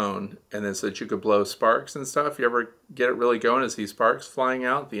the cone, and then so that you could blow sparks and stuff. You ever get it really going and see sparks flying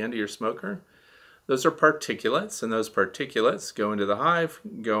out at the end of your smoker? Those are particulates, and those particulates go into the hive,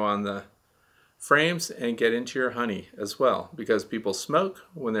 go on the frames, and get into your honey as well, because people smoke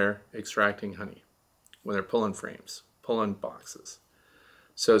when they're extracting honey, when they're pulling frames, pulling boxes.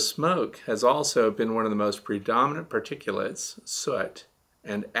 So smoke has also been one of the most predominant particulates. Soot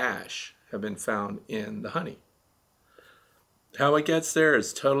and ash have been found in the honey. How it gets there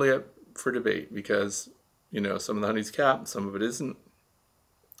is totally up for debate, because some of the honey's capped, some of it isn't.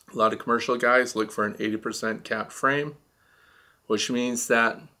 A lot of commercial guys look for an 80% capped frame, which means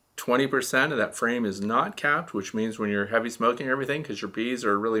that 20% of that frame is not capped, which means when you're heavy smoking everything, because your bees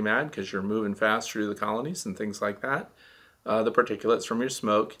are really mad because you're moving fast through the colonies and things like that, the particulates from your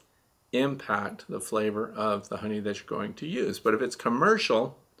smoke impact the flavor of the honey that you're going to use. But if it's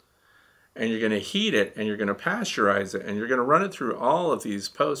commercial, and you're going to heat it, and you're going to pasteurize it, and you're going to run it through all of these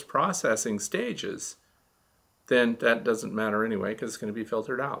post-processing stages, then that doesn't matter anyway, because it's going to be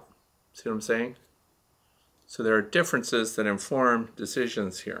filtered out. See what I'm saying? So there are differences that inform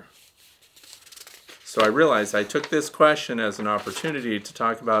decisions here. So I realized I took this question as an opportunity to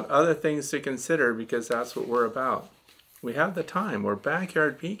talk about other things to consider, because that's what we're about. We have the time. We're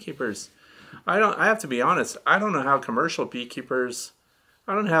backyard beekeepers. I have to be honest, I don't know how commercial beekeepers,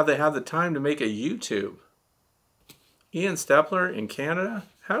 I don't know how they have the time to make a YouTube. Ian Stepler in Canada,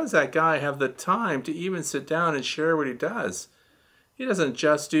 how does that guy have the time to even sit down and share what he does? He doesn't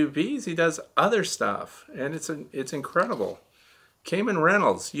just do bees, he does other stuff, and it's incredible. Cayman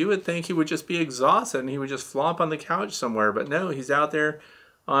Reynolds, you would think he would just be exhausted and he would just flop on the couch somewhere, but no, he's out there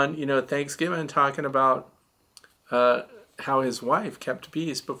on Thanksgiving talking about how his wife kept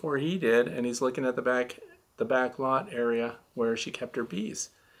bees before he did, and he's looking at the back lot area where she kept her bees.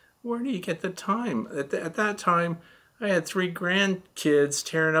 Where do you get the time? At that time, I had 3 grandkids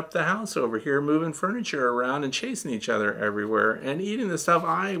tearing up the house over here, moving furniture around and chasing each other everywhere and eating the stuff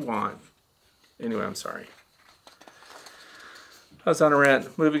I want. Anyway, I'm sorry. I was on a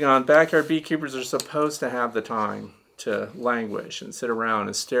rant. Moving on. Backyard beekeepers are supposed to have the time to languish and sit around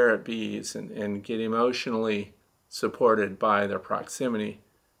and stare at bees and get emotionally supported by their proximity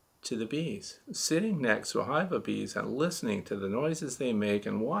to the bees. Sitting next to a hive of bees and listening to the noises they make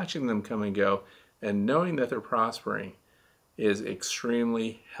and watching them come and go and knowing that they're prospering is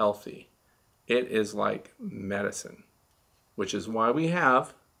extremely healthy. It is like medicine, which is why we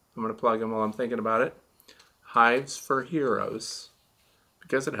have, I'm going to plug them while I'm thinking about it, Hives for Heroes,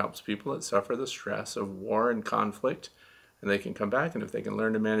 because it helps people that suffer the stress of war and conflict, and they can come back, and if they can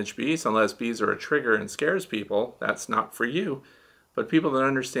learn to manage bees, unless bees are a trigger and scares people, that's not for you. But people that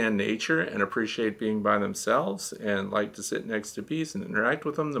understand nature and appreciate being by themselves and like to sit next to bees and interact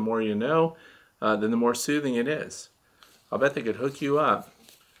with them, the more you know, then the more soothing it is. I'll bet they could hook you up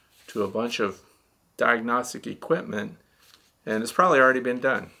to a bunch of diagnostic equipment, and it's probably already been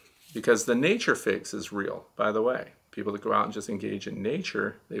done, because the nature fix is real, by the way. People that go out and just engage in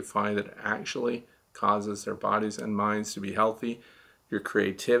nature, they find that it actually causes their bodies and minds to be healthy. Your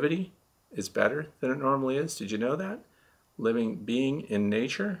creativity is better than it normally is. Did you know that? Being in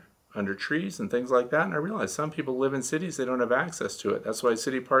nature, under trees and things like that. And I realize some people live in cities, they don't have access to it. That's why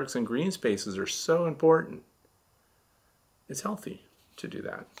city parks and green spaces are so important. It's healthy to do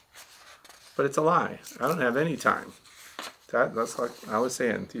that. But it's a lie. I don't have any time. That's like I was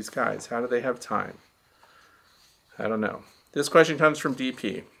saying, these guys, how do they have time? I don't know. This question comes from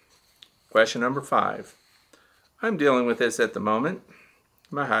DP. Question number 5. I'm dealing with this at the moment.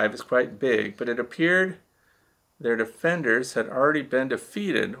 My hive is quite big, but it appeared their defenders had already been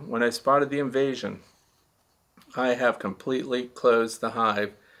defeated when I spotted the invasion. I have completely closed the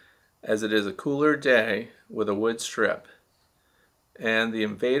hive, as it is a cooler day with a wood strip, and the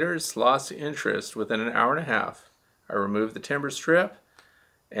invaders lost interest within an hour and a half. I removed the timber strip,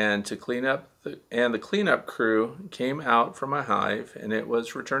 and the cleanup crew came out from my hive, and it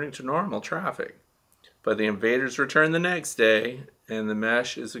was returning to normal traffic. But the invaders returned the next day, and the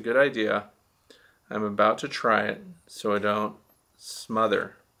mesh is a good idea. I'm about to try it so I don't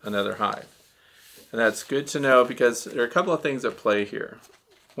smother another hive. And that's good to know, because there are a couple of things at play here.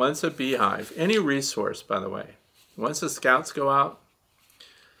 Once a beehive, any resource, by the way, once the scouts go out,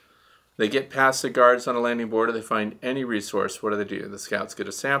 They get past the guards on a landing board, or they find any resource. What do? The scouts get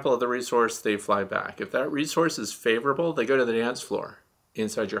a sample of the resource, they fly back. If that resource is favorable, they go to the dance floor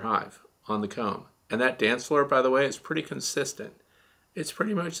inside your hive on the comb. And that dance floor, by the way, is pretty consistent. It's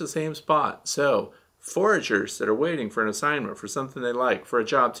pretty much the same spot. So foragers that are waiting for an assignment, for something they like, for a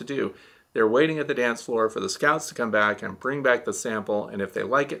job to do, they're waiting at the dance floor for the scouts to come back and bring back the sample, and if they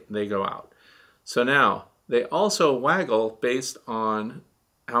like it, they go out. So now, they also waggle based on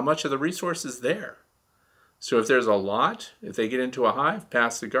how much of the resource is there. So if there's a lot, if they get into a hive,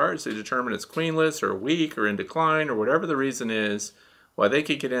 past the guards, they determine it's queenless or weak or in decline or whatever the reason is, why they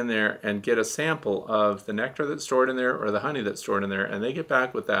could get in there and get a sample of the nectar that's stored in there or the honey that's stored in there, and they get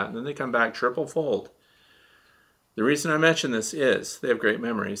back with that, and then they come back triple fold. The reason I mention this is they have great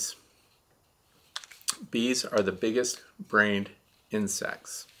memories. Bees are the biggest brained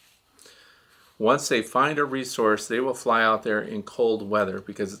insects. Once they find a resource, they will fly out there in cold weather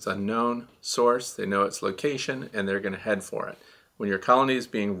because it's a known source. They know its location, and they're going to head for it. When your colony is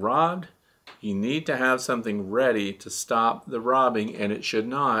being robbed, you need to have something ready to stop the robbing, and it should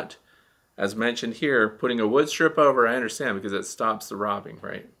not, as mentioned here, putting a wood strip over, I understand, because it stops the robbing,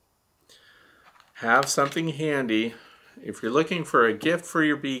 right? Have something handy. If you're looking for a gift for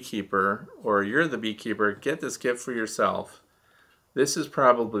your beekeeper, or you're the beekeeper, get this gift for yourself. This is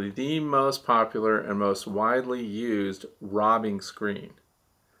probably the most popular and most widely used robbing screen.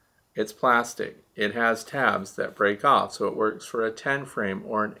 It's plastic. It has tabs that break off, so it works for a 10 frame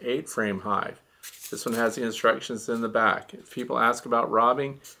or an 8 frame hive. This one has the instructions in the back. If people ask about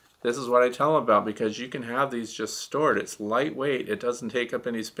robbing, this is what I tell them about, because you can have these just stored. It's lightweight. It doesn't take up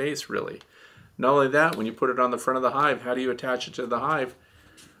any space really. Not only that, when you put it on the front of the hive, how do you attach it to the hive?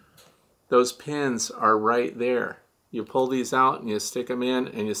 Those pins are right there. You pull these out and you stick them in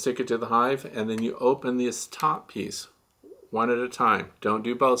and you stick it to the hive, and then you open this top piece one at a time. Don't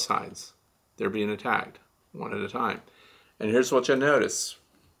do both sides. They're being attacked one at a time. And here's what you'll notice,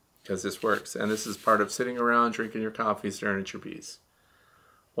 because this works, and this is part of sitting around drinking your coffee, staring at your bees.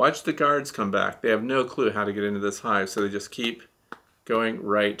 Watch the guards come back. They have no clue how to get into this hive, so they just keep going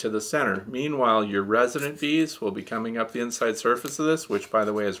right to the center. Meanwhile, your resident bees will be coming up the inside surface of this, which by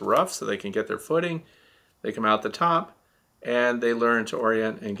the way is rough, so they can get their footing. They come out the top, and they learn to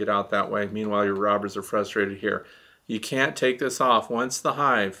orient and get out that way. Meanwhile, your robbers are frustrated here. You can't take this off. Once the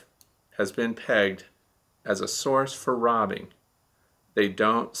hive has been pegged as a source for robbing, they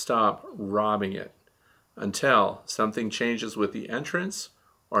don't stop robbing it until something changes with the entrance,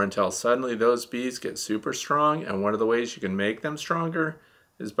 or until suddenly those bees get super strong. And one of the ways you can make them stronger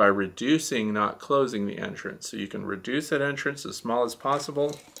is by reducing, not closing the entrance. So you can reduce that entrance as small as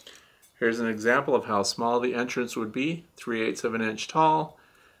possible. Here's an example of how small the entrance would be, 3/8 of an inch tall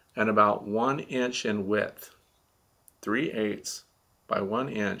and about 1 inch in width. 3/8 by 1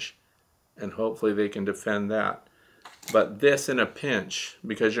 inch, and hopefully they can defend that. But this in a pinch,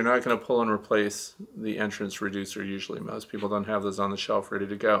 because you're not going to pull and replace the entrance reducer usually. Most people don't have those on the shelf ready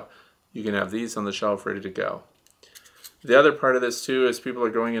to go. You can have these on the shelf ready to go. The other part of this too is people are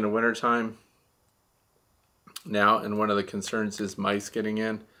going into wintertime now, and one of the concerns is mice getting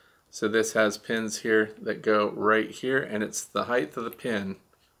in. So this has pins here that go right here, and it's the height of the pin.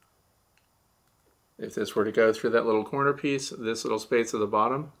 If this were to go through that little corner piece, this little space at the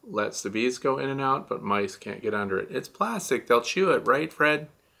bottom lets the bees go in and out, but mice can't get under it. It's plastic. They'll chew it, right, Fred?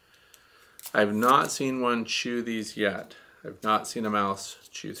 I've not seen one chew these yet. I've not seen a mouse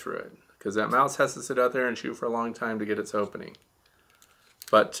chew through it, because that mouse has to sit out there and chew for a long time to get its opening.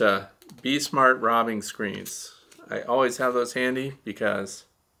 But Bee Smart robbing screens. I always have those handy because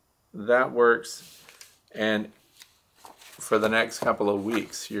that works, and for the next couple of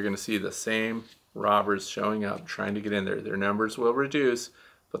weeks you're going to see the same robbers showing up trying to get in there. Their numbers will reduce,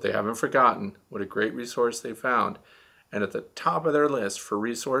 but they haven't forgotten what a great resource they found. And at the top of their list for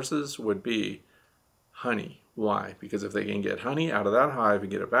resources would be honey. Why? Because if they can get honey out of that hive and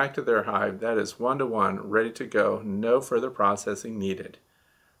get it back to their hive, that is 1-to-1 ready to go, no further processing needed.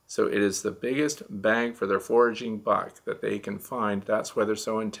 So it is the biggest bang for their foraging buck that they can find. That's why they're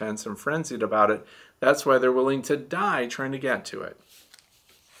so intense and frenzied about it. That's why they're willing to die trying to get to it.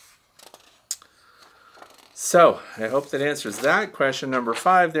 So I hope that answers that question number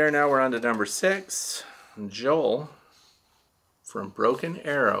 5 there. Now we're on to number 6. Joel from Broken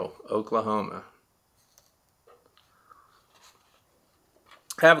Arrow, Oklahoma.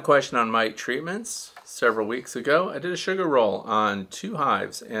 I have a question on mite treatments. Several weeks ago, I did a sugar roll on 2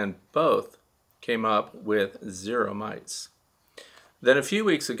 hives, and both came up with 0 mites. Then a few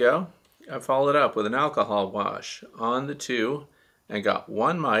weeks ago, I followed up with an alcohol wash on the 2 and got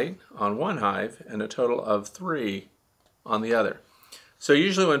 1 mite on 1 hive and a total of 3 on the other. So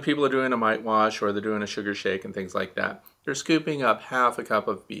usually when people are doing a mite wash or they're doing a sugar shake and things like that, they're scooping up half a cup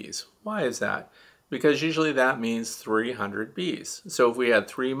of bees. Why is that? Because usually that means 300 bees. So if we had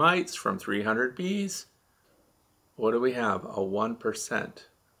 3 mites from 300 bees, what do we have? A 1%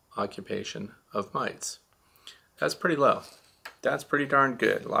 occupation of mites. That's pretty low. That's pretty darn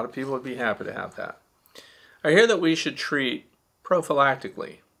good. A lot of people would be happy to have that. I hear that we should treat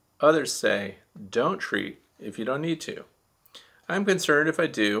prophylactically. Others say, don't treat if you don't need to. I'm concerned if I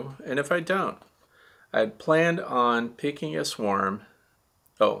do and if I don't. I had planned on picking a swarm.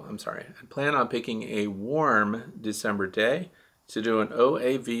 Oh, I'm sorry. I planned on picking a warm December day to do an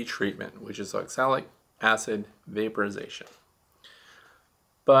OAV treatment, which is oxalic acid vaporization.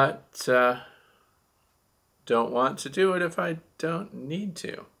 But don't want to do it if I don't need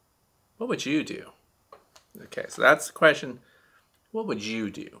to. What would you do? Okay, so that's the question. What would you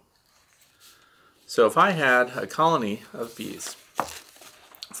do? So if I had a colony of bees,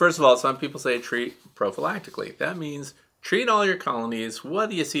 first of all, some people say treat prophylactically. That means treat all your colonies,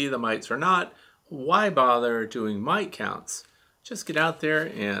 whether you see the mites or not. Why bother doing mite counts? Just get out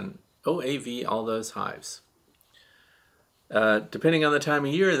there and OAV all those hives. Depending on the time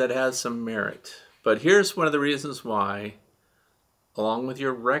of year, that has some merit. But here's one of the reasons why, along with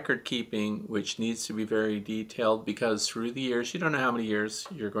your record keeping, which needs to be very detailed, because through the years, you don't know how many years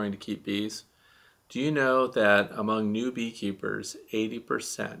you're going to keep bees. Do you know that among new beekeepers,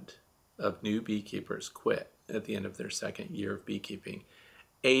 80% of new beekeepers quit at the end of their second year of beekeeping?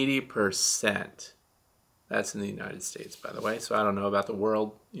 80%. That's in the United States, by the way. So I don't know about the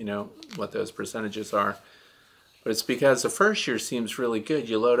world, what those percentages are. But it's because the first year seems really good.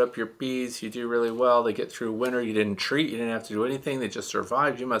 You load up your bees, you do really well, they get through winter, you didn't treat, you didn't have to do anything, they just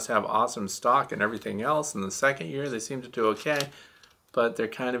survived. You must have awesome stock and everything else. And the second year, they seem to do okay, but they're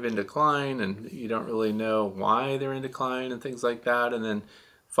kind of in decline, and you don't really know why they're in decline and things like that. And then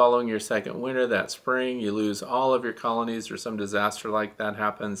following your second winter, that spring, you lose all of your colonies or some disaster like that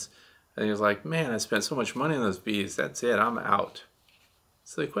happens. And you're like, man, I spent so much money on those bees, that's it, I'm out.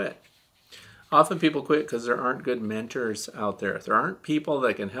 So they quit. Often people quit because there aren't good mentors out there. There aren't people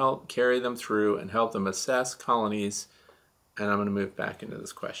that can help carry them through and help them assess colonies. And I'm going to move back into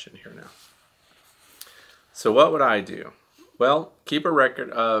this question here now. So what would I do? Well, keep a record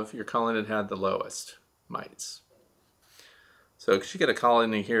of your colony that had the lowest mites. So you get a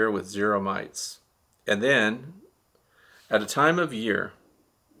colony here with 0 mites. And then at a time of year,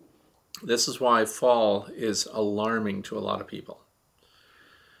 this is why fall is alarming to a lot of people.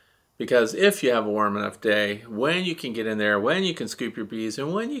 Because if you have a warm enough day, when you can get in there, when you can scoop your bees,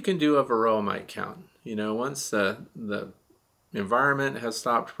 and when you can do a varroa mite count, once the environment has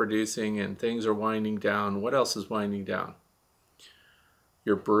stopped producing and things are winding down, what else is winding down?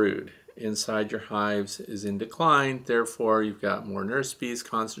 Your brood inside your hives is in decline. Therefore, you've got more nurse bees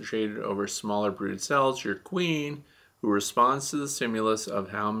concentrated over smaller brood cells. Your queen, who responds to the stimulus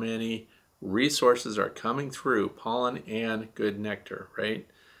of how many resources are coming through, pollen and good nectar, right?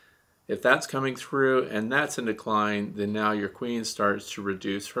 If that's coming through and that's in decline, then now your queen starts to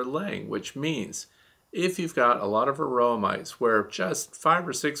reduce her laying, which means if you've got a lot of varroa mites where just 5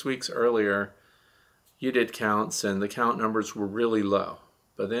 or 6 weeks earlier you did counts and the count numbers were really low,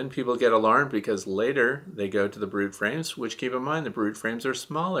 but then people get alarmed because later they go to the brood frames, which, keep in mind, the brood frames are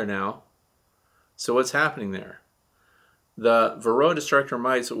smaller now. So what's happening there? The varroa destructor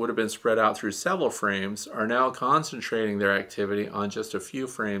mites that would have been spread out through several frames are now concentrating their activity on just a few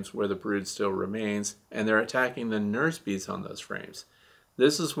frames where the brood still remains, and they're attacking the nurse bees on those frames.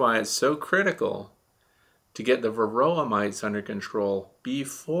 This is why it's so critical to get the varroa mites under control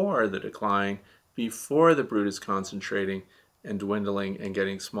before the decline, before the brood is concentrating and dwindling and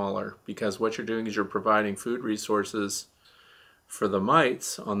getting smaller, because what you're doing is you're providing food resources for the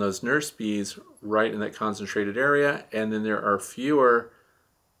mites on those nurse bees right in that concentrated area, and then there are fewer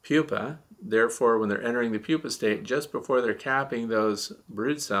pupa. Therefore, when they're entering the pupa state, just before they're capping those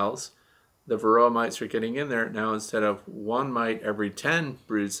brood cells, the varroa mites are getting in there. Now, instead of 1 mite every 10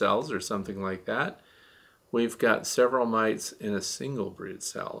 brood cells or something like that, we've got several mites in a single brood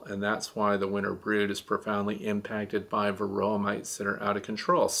cell, and that's why the winter brood is profoundly impacted by varroa mites that are out of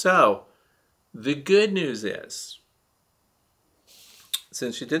control. So, the good news is,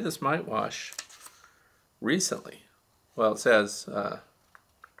 since you did this mite wash recently, well, it says a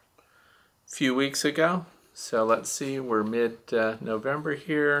few weeks ago, so let's see, we're mid-November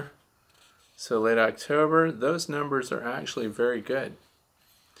here, so late October, those numbers are actually very good.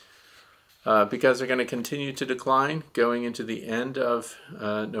 Because they're going to continue to decline going into the end of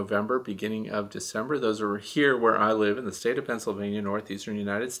November, beginning of December. Those are here where I live in the state of Pennsylvania, northeastern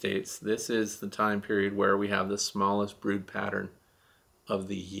United States. This is the time period where we have the smallest brood pattern of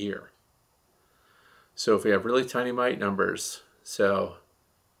the year. So if we have really tiny mite numbers, so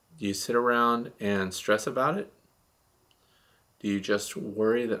do you sit around and stress about it? Do you just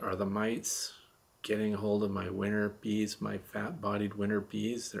worry that are the mites getting a hold of my winter bees, my fat-bodied winter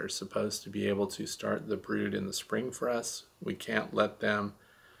bees that are supposed to be able to start the brood in the spring for us? We can't let them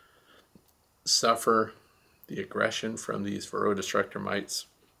suffer the aggression from these Varroa-destructor mites.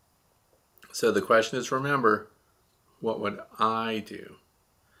 So the question is, remember, what would I do?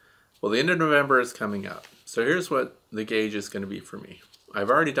 Well, the end of November is coming up. So here's what the gauge is going to be for me. I've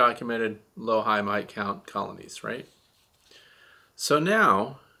already documented low-high mite count colonies, right? So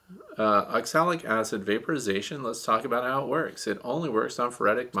now, oxalic acid vaporization, let's talk about how it works. It only works on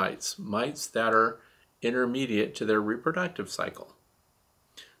phoretic mites, mites that are intermediate to their reproductive cycle.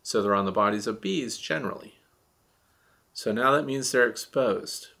 So they're on the bodies of bees generally. So now that means they're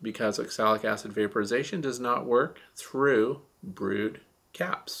exposed because oxalic acid vaporization does not work through brood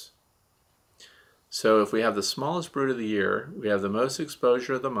caps. So if we have the smallest brood of the year, we have the most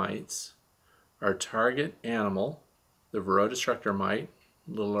exposure of the mites, our target animal, the Varroa-destructor mite,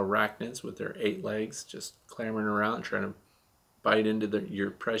 little arachnids with their 8 legs just clamoring around trying to bite into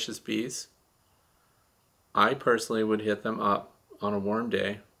your precious bees. I personally would hit them up on a warm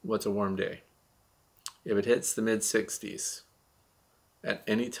day. What's a warm day? If it hits the mid-60s at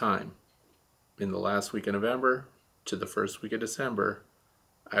any time in the last week of November to the first week of December,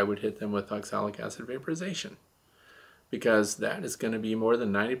 I would hit them with oxalic acid vaporization because that is going to be more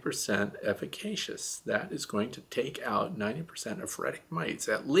than 90% efficacious. That is going to take out 90% of phoretic mites.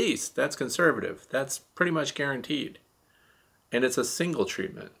 At least that's conservative. That's pretty much guaranteed. And it's a single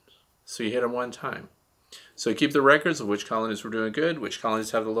treatment. So you hit them one time. So keep the records of which colonies were doing good, which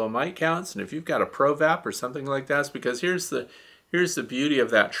colonies have the low mite counts, and if you've got a ProVap or something like that, it's because here's the beauty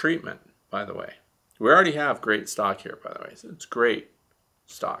of that treatment, by the way. We already have great stock here, by the way. So it's great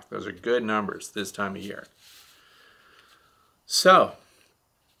stock. Those are good numbers this time of year. So,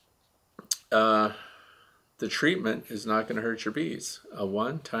 the treatment is not going to hurt your bees. A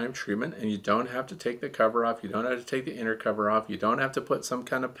one-time treatment, and you don't have to take the cover off. You don't have to take the inner cover off. You don't have to put some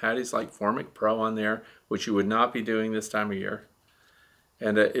kind of patties like Formic Pro on there, which you would not be doing this time of year.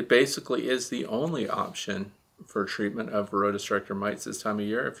 And it basically is the only option for treatment of Varroa-destructor mites this time of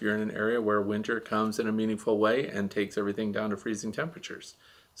year if you're in an area where winter comes in a meaningful way and takes everything down to freezing temperatures.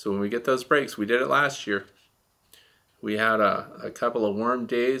 So when we get those breaks, we did it last year. We had a couple of warm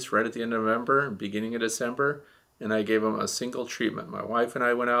days right at the end of November, beginning of December, and I gave them a single treatment. My wife and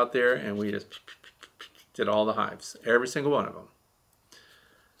I went out there and we just did all the hives, every single one of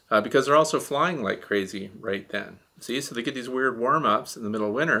them. Because they're also flying like crazy right then. See, so they get these weird warm-ups in the middle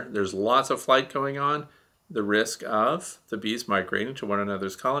of winter. There's lots of flight going on. The risk of the bees migrating to one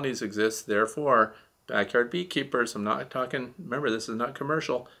another's colonies exists. Therefore, backyard beekeepers, I'm not talking, remember this is not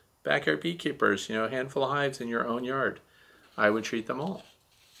commercial, backyard beekeepers, you know, a handful of hives in your own yard, I would treat them all.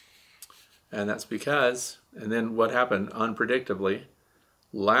 And that's because, and then what happened unpredictably,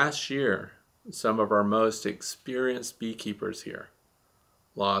 last year, some of our most experienced beekeepers here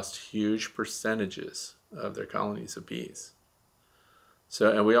lost huge percentages of their colonies of bees.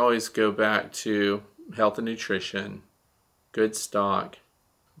 So, and we always go back to health and nutrition, good stock,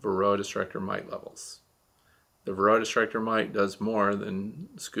 Varroa-destructor mite levels. The Varroa-destructor mite does more than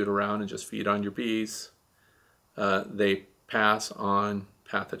scoot around and just feed on your bees. They pass on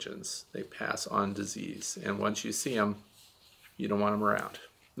pathogens. They pass on disease. And once you see them, you don't want them around.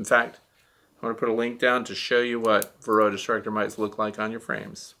 In fact, I'm going to put a link down to show you what Varroa-destructor mites look like on your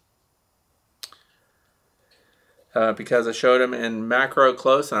frames. Because I showed them in macro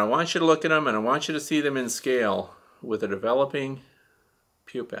close, and I want you to look at them, and I want you to see them in scale with a developing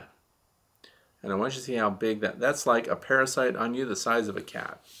pupa. And I want you to see how big that's like a parasite on you the size of a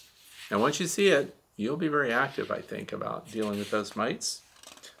cat. And once you see it, you'll be very active, I think, about dealing with those mites.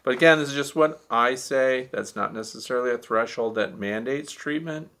 But again, this is just what I say. That's not necessarily a threshold that mandates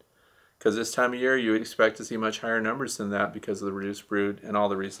treatment, because this time of year you would expect to see much higher numbers than that because of the reduced brood and all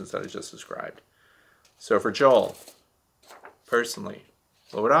the reasons that I just described. So for Joel, personally,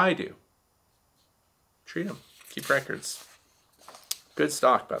 what would I do? Treat them. Keep records. Good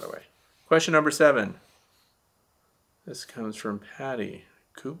stock, by the way. Question number 7. This comes from Patty,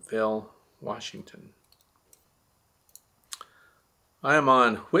 Coopville, Washington. I am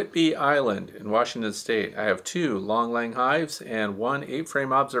on Whitby Island in Washington State. I have 2 long-lang hives and 1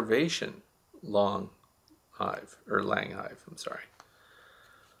 8-frame observation lang hive. I'm sorry.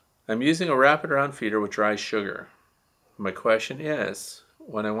 I'm using a wraparound feeder with dry sugar. My question is,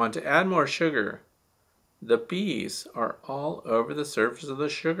 when I want to add more sugar, the bees are all over the surface of the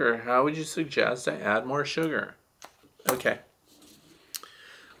sugar. How would you suggest I add more sugar? Okay.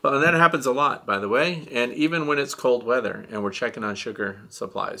 Well, and that happens a lot, by the way, and even when it's cold weather and we're checking on sugar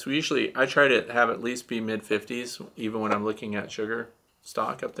supplies. I try to have at least be mid-50s, even when I'm looking at sugar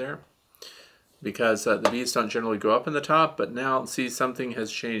stock up there, because the bees don't generally go up in the top, but now, see, something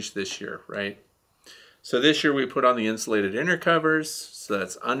has changed this year, right? So this year we put on the insulated inner covers, so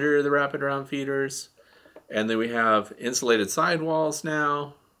that's under the wrap it around feeders, and then we have insulated sidewalls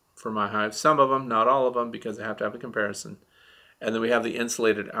now for my hive. Some of them, not all of them, because I have to have a comparison. And then we have the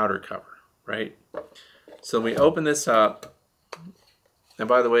insulated outer cover, right? So we open this up, and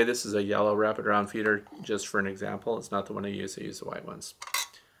by the way, this is a yellow wrap it around feeder, just for an example. It's not the one I use the white ones.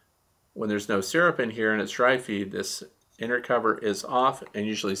 When there's no syrup in here and it's dry feed, this inner cover is off and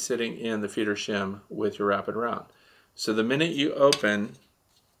usually sitting in the feeder shim with your wrap it around. So the minute you open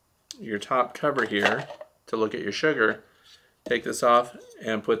your top cover here to look at your sugar, take this off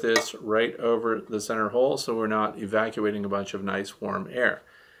and put this right over the center hole so we're not evacuating a bunch of nice warm air.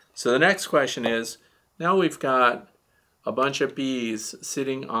 So the next question is, now we've got a bunch of bees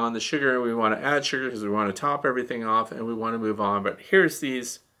sitting on the sugar. We want to add sugar because we want to top everything off and we want to move on. But here's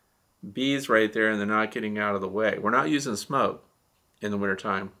these bees right there and they're not getting out of the way. We're not using smoke in the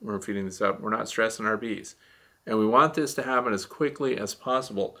wintertime when we're feeding this up. We're not stressing our bees. And we want this to happen as quickly as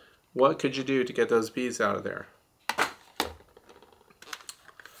possible. What could you do to get those bees out of there?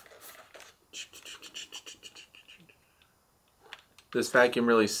 This vacuum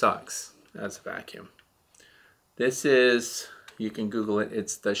really sucks. That's a vacuum. This is, you can Google it,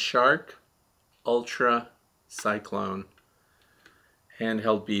 it's the Shark Ultra Cyclone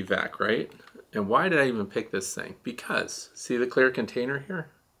handheld bee vac, right? And why did I even pick this thing? Because, see the clear container here?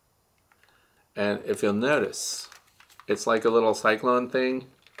 And if you'll notice, it's like a little cyclone thing.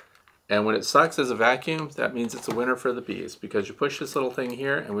 And when it sucks as a vacuum, that means it's a winner for the bees, because you push this little thing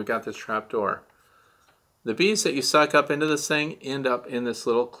here and we've got this trap door. The bees that you suck up into this thing end up in this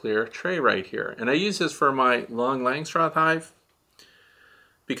little clear tray right here. And I use this for my long Langstroth hive,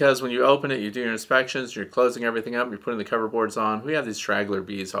 because when you open it, you do your inspections, you're closing everything up, you're putting the cover boards on. We have these straggler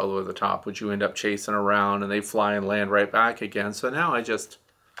bees all over the top, which you end up chasing around, and they fly and land right back again. So now I just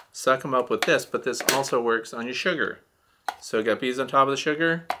suck them up with this, but this also works on your sugar. So I got bees on top of the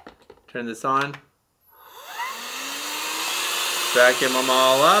sugar, turn this on, vacuum them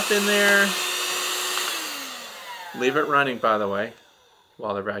all up in there. Leave it running, by the way,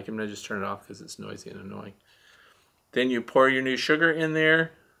 while they're vacuuming. I just turn it off because it's noisy and annoying. Then you pour your new sugar in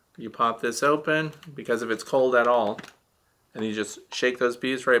there. You pop this open, because if it's cold at all, and you just shake those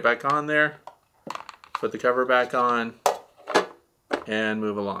bees right back on there, put the cover back on, and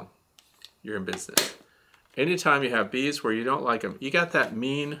move along. You're in business. Anytime you have bees where you don't like them, you got that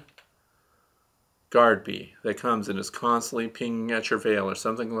mean guard bee that comes and is constantly pinging at your veil or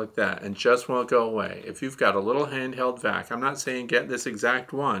something like that and just won't go away. If you've got a little handheld vac, I'm not saying get this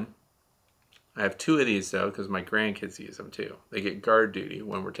exact one. I have 2 of these though, because my grandkids use them too. They get guard duty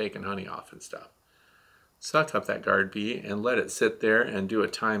when we're taking honey off and stuff. Suck up that guard bee and let it sit there and do a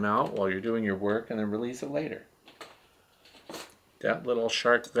timeout while you're doing your work, and then release it later. That little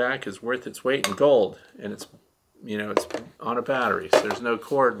Shark vac is worth its weight in gold, and it's, you know, it's on a battery, so there's no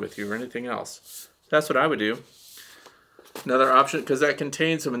cord with you or anything else. That's what I would do. Another option, because that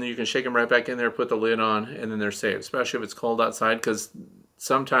contains them, and then you can shake them right back in there, put the lid on, and then they're safe, especially if it's cold outside, because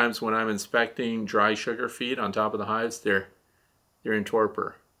sometimes when I'm inspecting dry sugar feed on top of the hives, they're in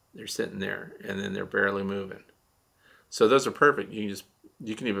torpor. They're sitting there, and then they're barely moving. So those are perfect.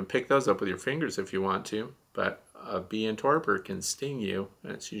 You can even pick those up with your fingers if you want to, but a bee in torpor can sting you,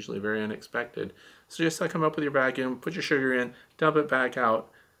 and it's usually very unexpected. So just suck them up with your vacuum, put your sugar in, dump it back out,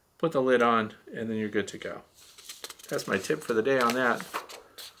 put the lid on, and then you're good to go. That's my tip for the day on that.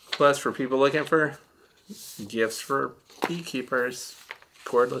 Plus, for people looking for gifts for beekeepers,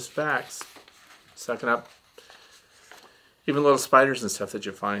 cordless vacs, sucking up even little spiders and stuff that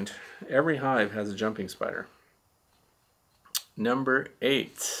you find. Every hive has a jumping spider. Number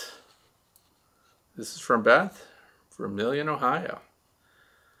 8. This is from Beth, from Million, Ohio.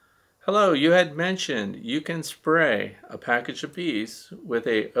 Hello, you had mentioned you can spray a package of bees with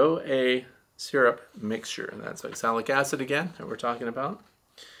a OA syrup mixture, and that's oxalic acid again that we're talking about.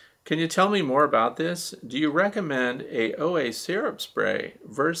 Can you tell me more about this? Do you recommend a OA syrup spray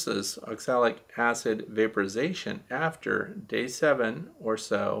versus oxalic acid vaporization after day 7 or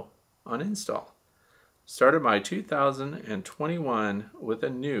so on install? Started my 2021 with a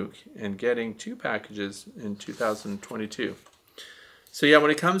nuke and getting 2 packages in 2022. So yeah,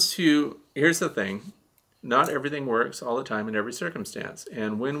 when it comes to, here's the thing, not everything works all the time in every circumstance.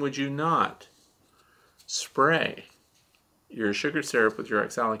 And when would you not spray your sugar syrup with your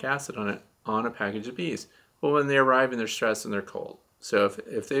oxalic acid on it on a package of bees? Well, when they arrive and they're stressed and they're cold. So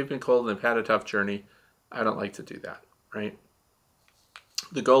if they've been cold and they've had a tough journey, I don't like to do that, right?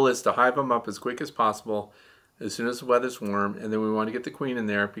 The goal is to hive them up as quick as possible as soon as the weather's warm, and then we want to get the queen in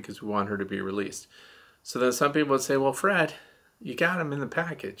there because we want her to be released. So then some people would say, well, Fred, you got them in the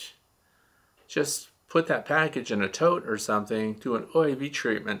package. Just put that package in a tote or something, do an OAV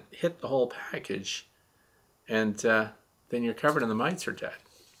treatment, hit the whole package, and then you're covered and the mites are dead.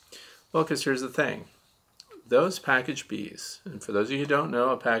 Well, because here's the thing. Those packaged bees, and for those of you who don't know,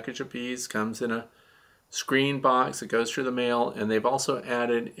 a package of bees comes in a screen box. It goes through the mail, and they've also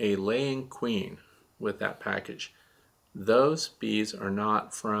added a laying queen with that package. Those bees are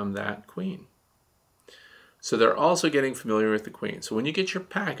not from that queen. So they're also getting familiar with the queen. So when you get your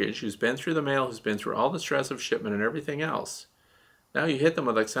package, who's been through the mail, who's been through all the stress of shipment and everything else, now you hit them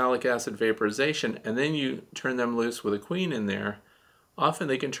with oxalic acid vaporization, and then you turn them loose with a queen in there. Often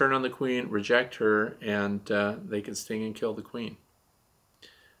they can turn on the queen, reject her, and they can sting and kill the queen.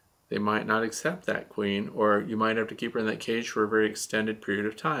 They might not accept that queen, or you might have to keep her in that cage for a very extended period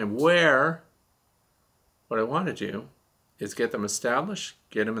of time, where what I want to do is get them established,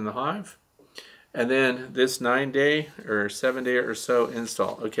 get them in the hive, and then this 9-day or 7-day or so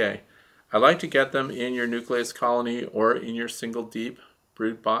install. Okay, I like to get them in your nucleus colony or in your single deep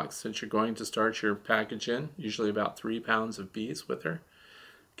brood box since you're going to start your package in, usually about 3 pounds of bees with her.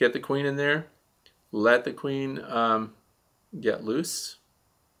 Get the queen in there, let the queen get loose,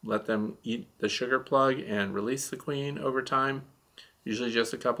 let them eat the sugar plug and release the queen over time. Usually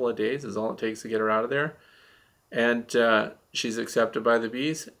just a couple of days is all it takes to get her out of there. And she's accepted by the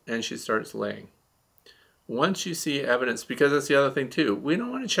bees and she starts laying. Once you see evidence, because that's the other thing too, we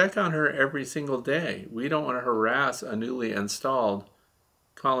don't want to check on her every single day. We don't want to harass a newly installed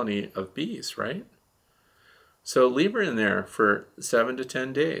colony of bees, right? So leave her in there for 7 to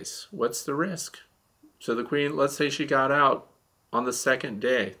 10 days. What's the risk? So the queen, let's say she got out on the 2nd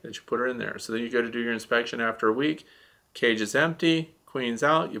day that you put her in there. So then you go to do your inspection after a week, cage is empty, queen's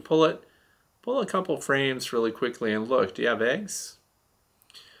out, you pull it, pull a couple frames really quickly and look, do you have eggs?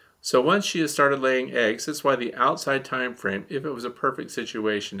 So once she has started laying eggs, that's why the outside time frame, if it was a perfect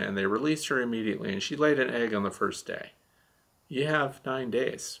situation and they released her immediately and she laid an egg on the 1st day, you have 9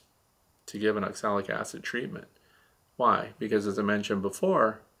 days to give an oxalic acid treatment. Why? Because as I mentioned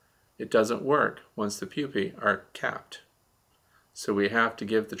before, it doesn't work once the pupae are capped. So we have to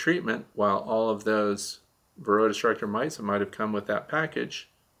give the treatment while all of those Varroa destructor mites that might have come with that package,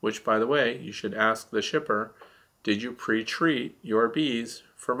 which by the way, you should ask the shipper, did you pre-treat your bees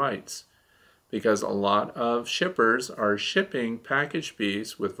for mites? Because a lot of shippers are shipping packaged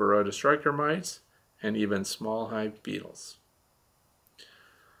bees with Varroa destructor mites and even small hive beetles.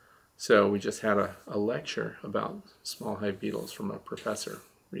 So we just had a lecture about small hive beetles from a professor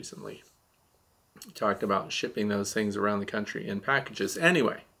recently. He talked about shipping those things around the country in packages.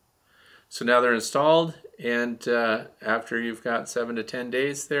 Anyway, so now they're installed, and after you've got 7 to 10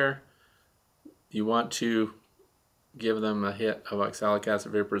 days there, you want to give them a hit of oxalic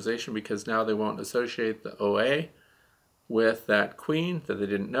acid vaporization because now they won't associate the OA with that queen that they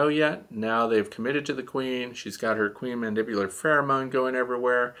didn't know yet. Now they've committed to the queen. She's got her queen mandibular pheromone going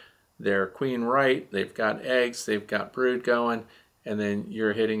everywhere. They're queen right. They've got eggs. They've got brood going. And then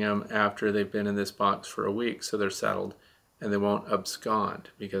you're hitting them after they've been in this box for a week, so they're settled. And they won't abscond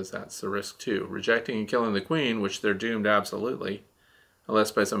because that's the risk too. Rejecting and killing the queen, which they're doomed absolutely,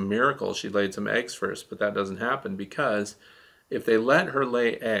 unless by some miracle she laid some eggs first, but that doesn't happen because if they let her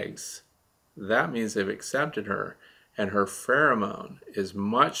lay eggs, that means they've accepted her, and her pheromone is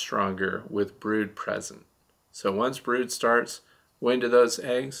much stronger with brood present. So once brood starts, when do those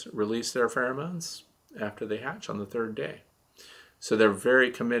eggs release their pheromones? After they hatch on the 3rd day. So they're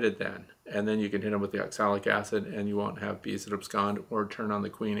very committed then, and then you can hit them with the oxalic acid and you won't have bees that abscond or turn on the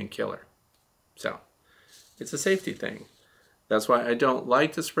queen and kill her. So it's a safety thing. That's why I don't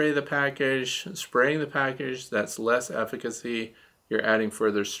like to spray the package. Spraying the package, that's less efficacy. You're adding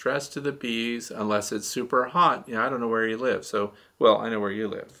further stress to the bees unless it's super hot. You know, I don't know where you live. So, well, I know where you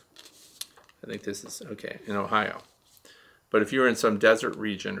live. I think this is, okay, in Ohio. But if you're in some desert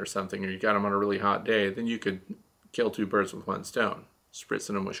region or something, or you got them on a really hot day, then you could kill 2 birds with 1 stone.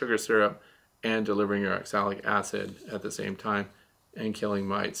 Spritzing them with sugar syrup and delivering your oxalic acid at the same time and killing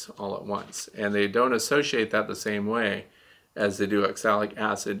mites all at once. And they don't associate that the same way as they do oxalic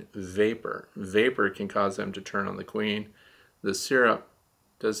acid vapor. Vapor can cause them to turn on the queen. The syrup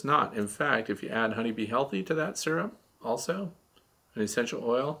does not. In fact, if you add honeybee healthy to that syrup also, an essential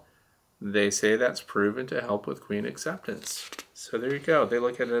oil, they say that's proven to help with queen acceptance. So there you go. They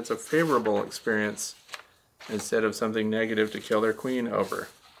look at it as a favorable experience instead of something negative to kill their queen over.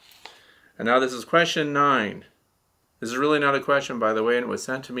 And now this is question 9. This is really not a question, by the way, and it was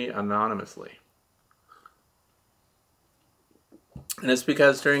sent to me anonymously. And it's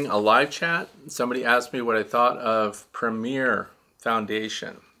because during a live chat, somebody asked me what I thought of Premier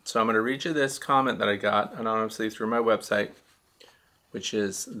Foundation. So I'm going to read you this comment that I got anonymously through my website, which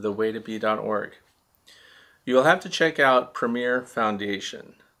is thewaytobee.org. You will have to check out Premier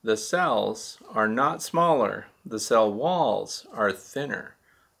Foundation. The cells are not smaller. The cell walls are thinner,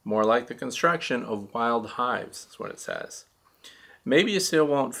 more like the construction of wild hives, is what it says. Maybe you still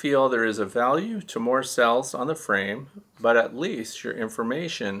won't feel there is a value to more cells on the frame, but at least your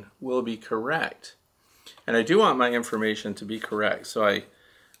information will be correct. And I do want my information to be correct. So when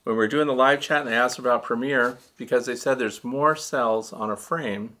we were doing the live chat and they asked about Premier, because they said there's more cells on a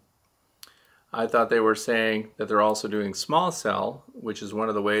frame, I thought they were saying that they're also doing small cell, which is one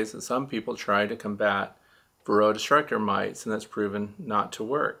of the ways that some people try to combat Varroa destructor mites, and that's proven not to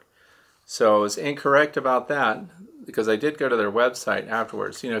work. So I was incorrect about that, because I did go to their website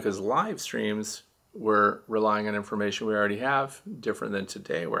afterwards, because live streams were relying on information we already have, different than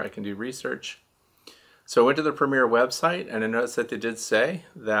today where I can do research. So I went to the Premier website and I noticed that they did say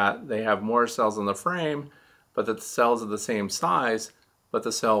that they have more cells on the frame, but that the cells are the same size, but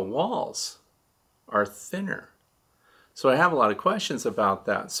the cell walls are thinner. So I have a lot of questions about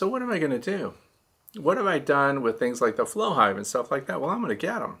that. So what am I going to do? What have I done with things like the Flow-Hive and stuff like that? Well, I'm going to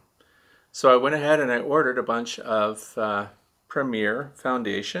get them. So I went ahead and I ordered a bunch of Premier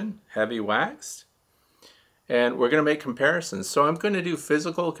Foundation, heavy waxed, and we're going to make comparisons. So I'm going to do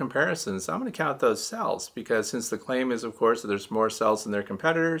physical comparisons. I'm going to count those cells, because since the claim is, of course, that there's more cells than their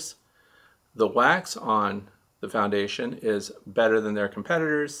competitors, the wax on the foundation is better than their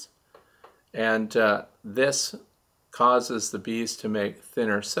competitors, and this causes the bees to make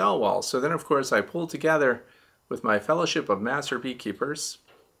thinner cell walls. So then, of course, I pulled together with my Fellowship of Master Beekeepers,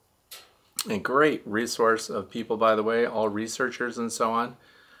 a great resource of people, by the way, all researchers and so on.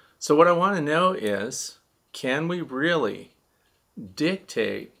 So what I want to know is, can we really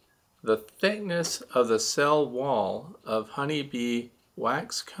dictate the thickness of the cell wall of honeybee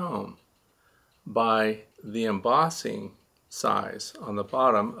wax comb by the embossing size on the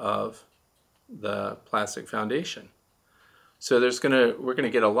bottom of the plastic foundation? So we're going to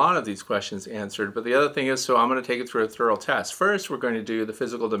get a lot of these questions answered, but the other thing is, so I'm going to take it through a thorough test. First, we're going to do the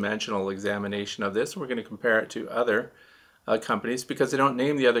physical dimensional examination of this, and we're going to compare it to other companies, because they don't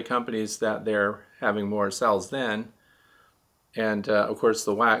name the other companies that they're having more cells than. And of course,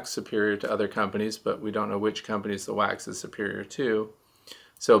 the wax superior to other companies, but we don't know which companies the wax is superior to.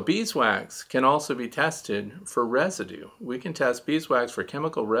 So beeswax can also be tested for residue. We can test beeswax for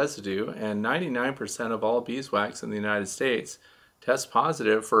chemical residue, and 99% of all beeswax in the United States test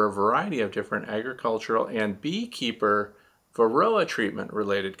positive for a variety of different agricultural and beekeeper Varroa treatment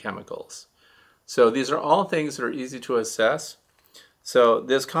related chemicals. So these are all things that are easy to assess. So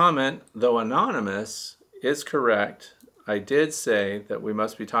this comment, though anonymous, is correct. I did say that we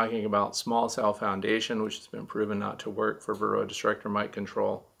must be talking about small cell foundation, which has been proven not to work for Varroa destructor mite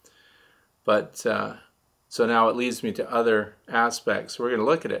control. But so now it leads me to other aspects. We're going to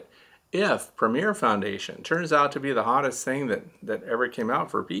look at it. If Premier Foundation turns out to be the hottest thing that ever came out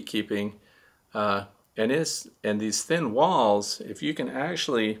for beekeeping, and these thin walls, if you can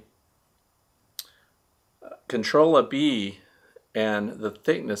actually control a bee and the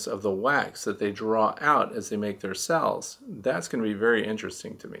thickness of the wax that they draw out as they make their cells, that's going to be very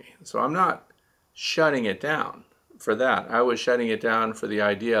interesting to me. So I'm not shutting it down for that. I was shutting it down for the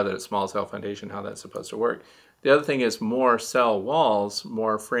idea that it's small cell foundation, how that's supposed to work. The other thing is more cell walls,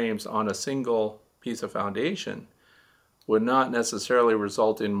 more frames on a single piece of foundation would not necessarily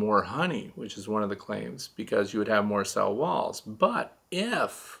result in more honey, which is one of the claims, because you would have more cell walls. But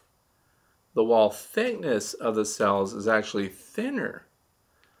if the wall thickness of the cells is actually thinner,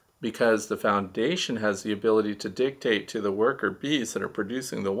 because the foundation has the ability to dictate to the worker bees that are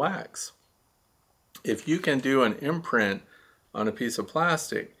producing the wax. If you can do an imprint on a piece of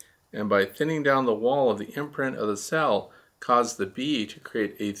plastic, and by thinning down the wall of the imprint of the cell, cause the bee to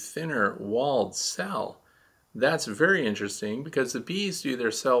create a thinner walled cell, that's very interesting, because the bees do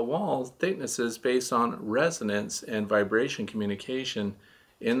their cell wall thicknesses based on resonance and vibration communication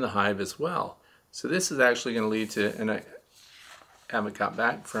in the hive as well. So this is actually going to lead to, and I haven't got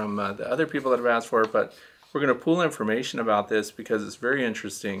back from the other people that have asked for it, but we're going to pull information about this because it's very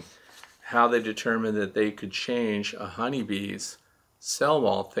interesting how they determined that they could change a honeybee's cell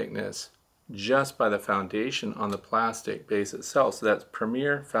wall thickness just by the foundation on the plastic base itself. So that's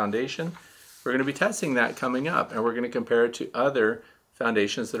Premier Foundation. We're going to be testing that coming up, and we're going to compare it to other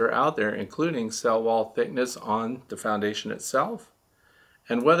foundations that are out there, including cell wall thickness on the foundation itself,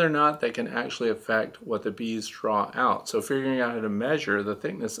 and whether or not they can actually affect what the bees draw out. So figuring out how to measure the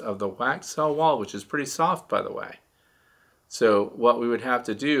thickness of the wax cell wall, which is pretty soft, by the way. So what we would have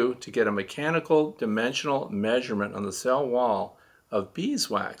to do to get a mechanical dimensional measurement on the cell wall of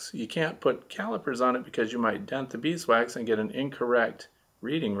beeswax, you can't put calipers on it because you might dent the beeswax and get an incorrect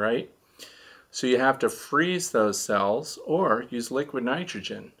reading, right? So you have to freeze those cells or use liquid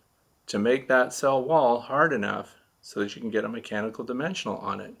nitrogen to make that cell wall hard enough so that you can get a mechanical dimensional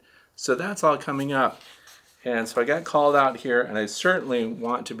on it. So that's all coming up. And so I got called out here, and I certainly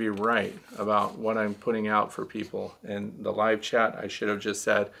want to be right about what I'm putting out for people. In the live chat, I should have just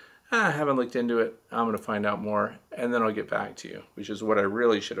said, I haven't looked into it, I'm going to find out more, and then I'll get back to you, which is what I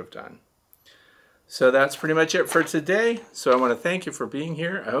really should have done. So that's pretty much it for today. So I want to thank you for being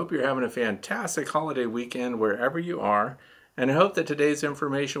here. I hope you're having a fantastic holiday weekend wherever you are, and I hope that today's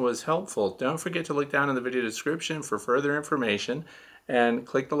information was helpful. Don't forget to look down in the video description for further information, and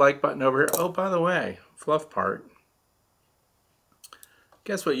click the like button over here. Oh, by the way, fluff part.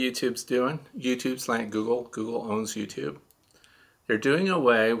 Guess what YouTube's doing? YouTube's like Google. Google owns YouTube. They're doing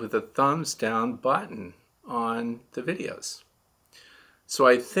away with the thumbs down button on the videos. So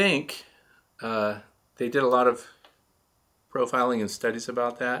I think they did a lot of profiling and studies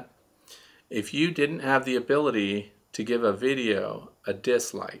about that. If you didn't have the ability to give a video a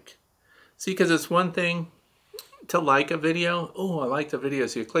dislike, see, because it's one thing to like a video. Oh, I like the video,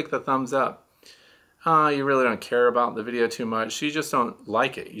 so you click the thumbs up. You really don't care about the video too much, so you just don't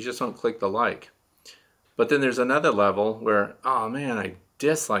like it. You just don't click the like. But then there's another level where, oh man, I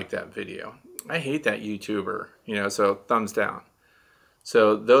dislike that video. I hate that YouTuber, you know, so thumbs down.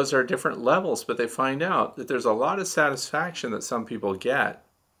 So those are different levels, but they find out that there's a lot of satisfaction that some people get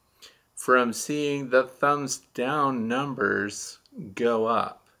from seeing the thumbs down numbers go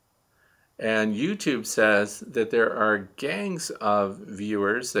up. And YouTube says that there are gangs of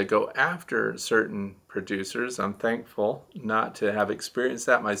viewers that go after certain producers. I'm thankful not to have experienced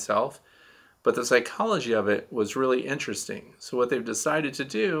that myself, but the psychology of it was really interesting. So what they've decided to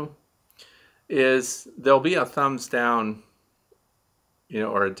do is there'll be a thumbs down, you know,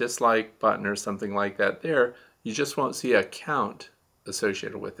 or a dislike button or something like that there. You just won't see a count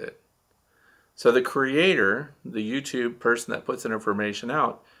associated with it. So the creator, the YouTube person that puts that information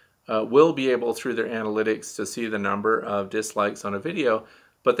out, will be able through their analytics to see the number of dislikes on a video,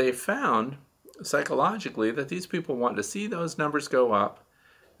 but they found psychologically that these people want to see those numbers go up.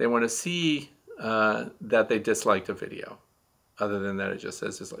 They want to see that they disliked a video, other than that it just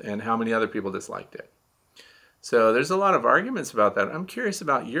says dislike, and how many other people disliked it. So there's a lot of arguments about that. I'm curious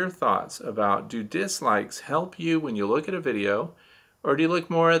about your thoughts about, do dislikes help you when you look at a video, or do you look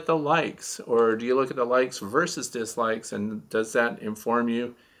more at the likes, or do you look at the likes versus dislikes, and does that inform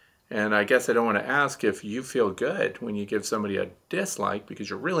you? And I guess I don't want to ask if you feel good when you give somebody a dislike because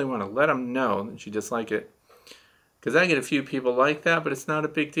you really want to let them know that you dislike it. Because I get a few people like that, but it's not a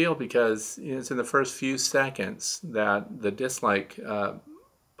big deal because, you know, it's in the first few seconds that the dislike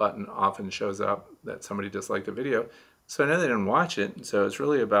button often shows up that somebody disliked a video. So I know they didn't watch it, so it's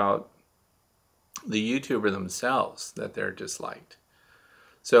really about the YouTuber themselves that they're disliked.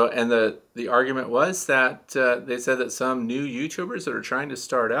 So, and the argument was that they said that some new YouTubers that are trying to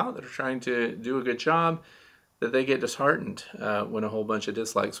start out, that are trying to do a good job, that they get disheartened when a whole bunch of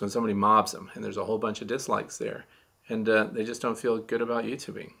dislikes, when somebody mobs them and there's a whole bunch of dislikes there. And they just don't feel good about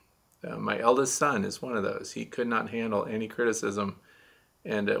YouTubing. My eldest son is one of those. He could not handle any criticism.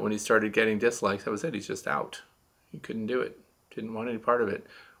 And when he started getting dislikes, that was it. He's just out. He couldn't do it. Didn't want any part of it.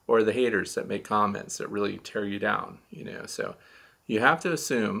 Or the haters that make comments that really tear you down, you know. So you have to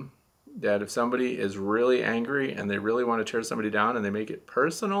assume that if somebody is really angry and they really want to tear somebody down and they make it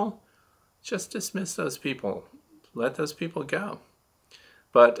personal, just dismiss those people. Let those people go.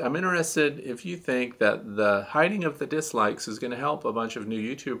 But I'm interested if you think that the hiding of the dislikes is going to help a bunch of new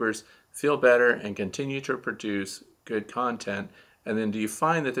YouTubers feel better and continue to produce good content. And then do you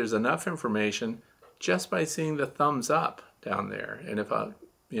find that there's enough information just by seeing the thumbs up down there? And if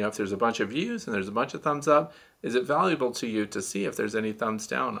if there's a bunch of views and there's a bunch of thumbs up, is it valuable to you to see if there's any thumbs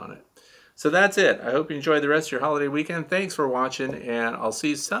down on it? So that's it. I hope you enjoy the rest of your holiday weekend. Thanks for watching, and I'll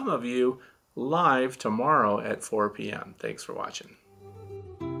see some of you live tomorrow at 4 p.m. Thanks for watching.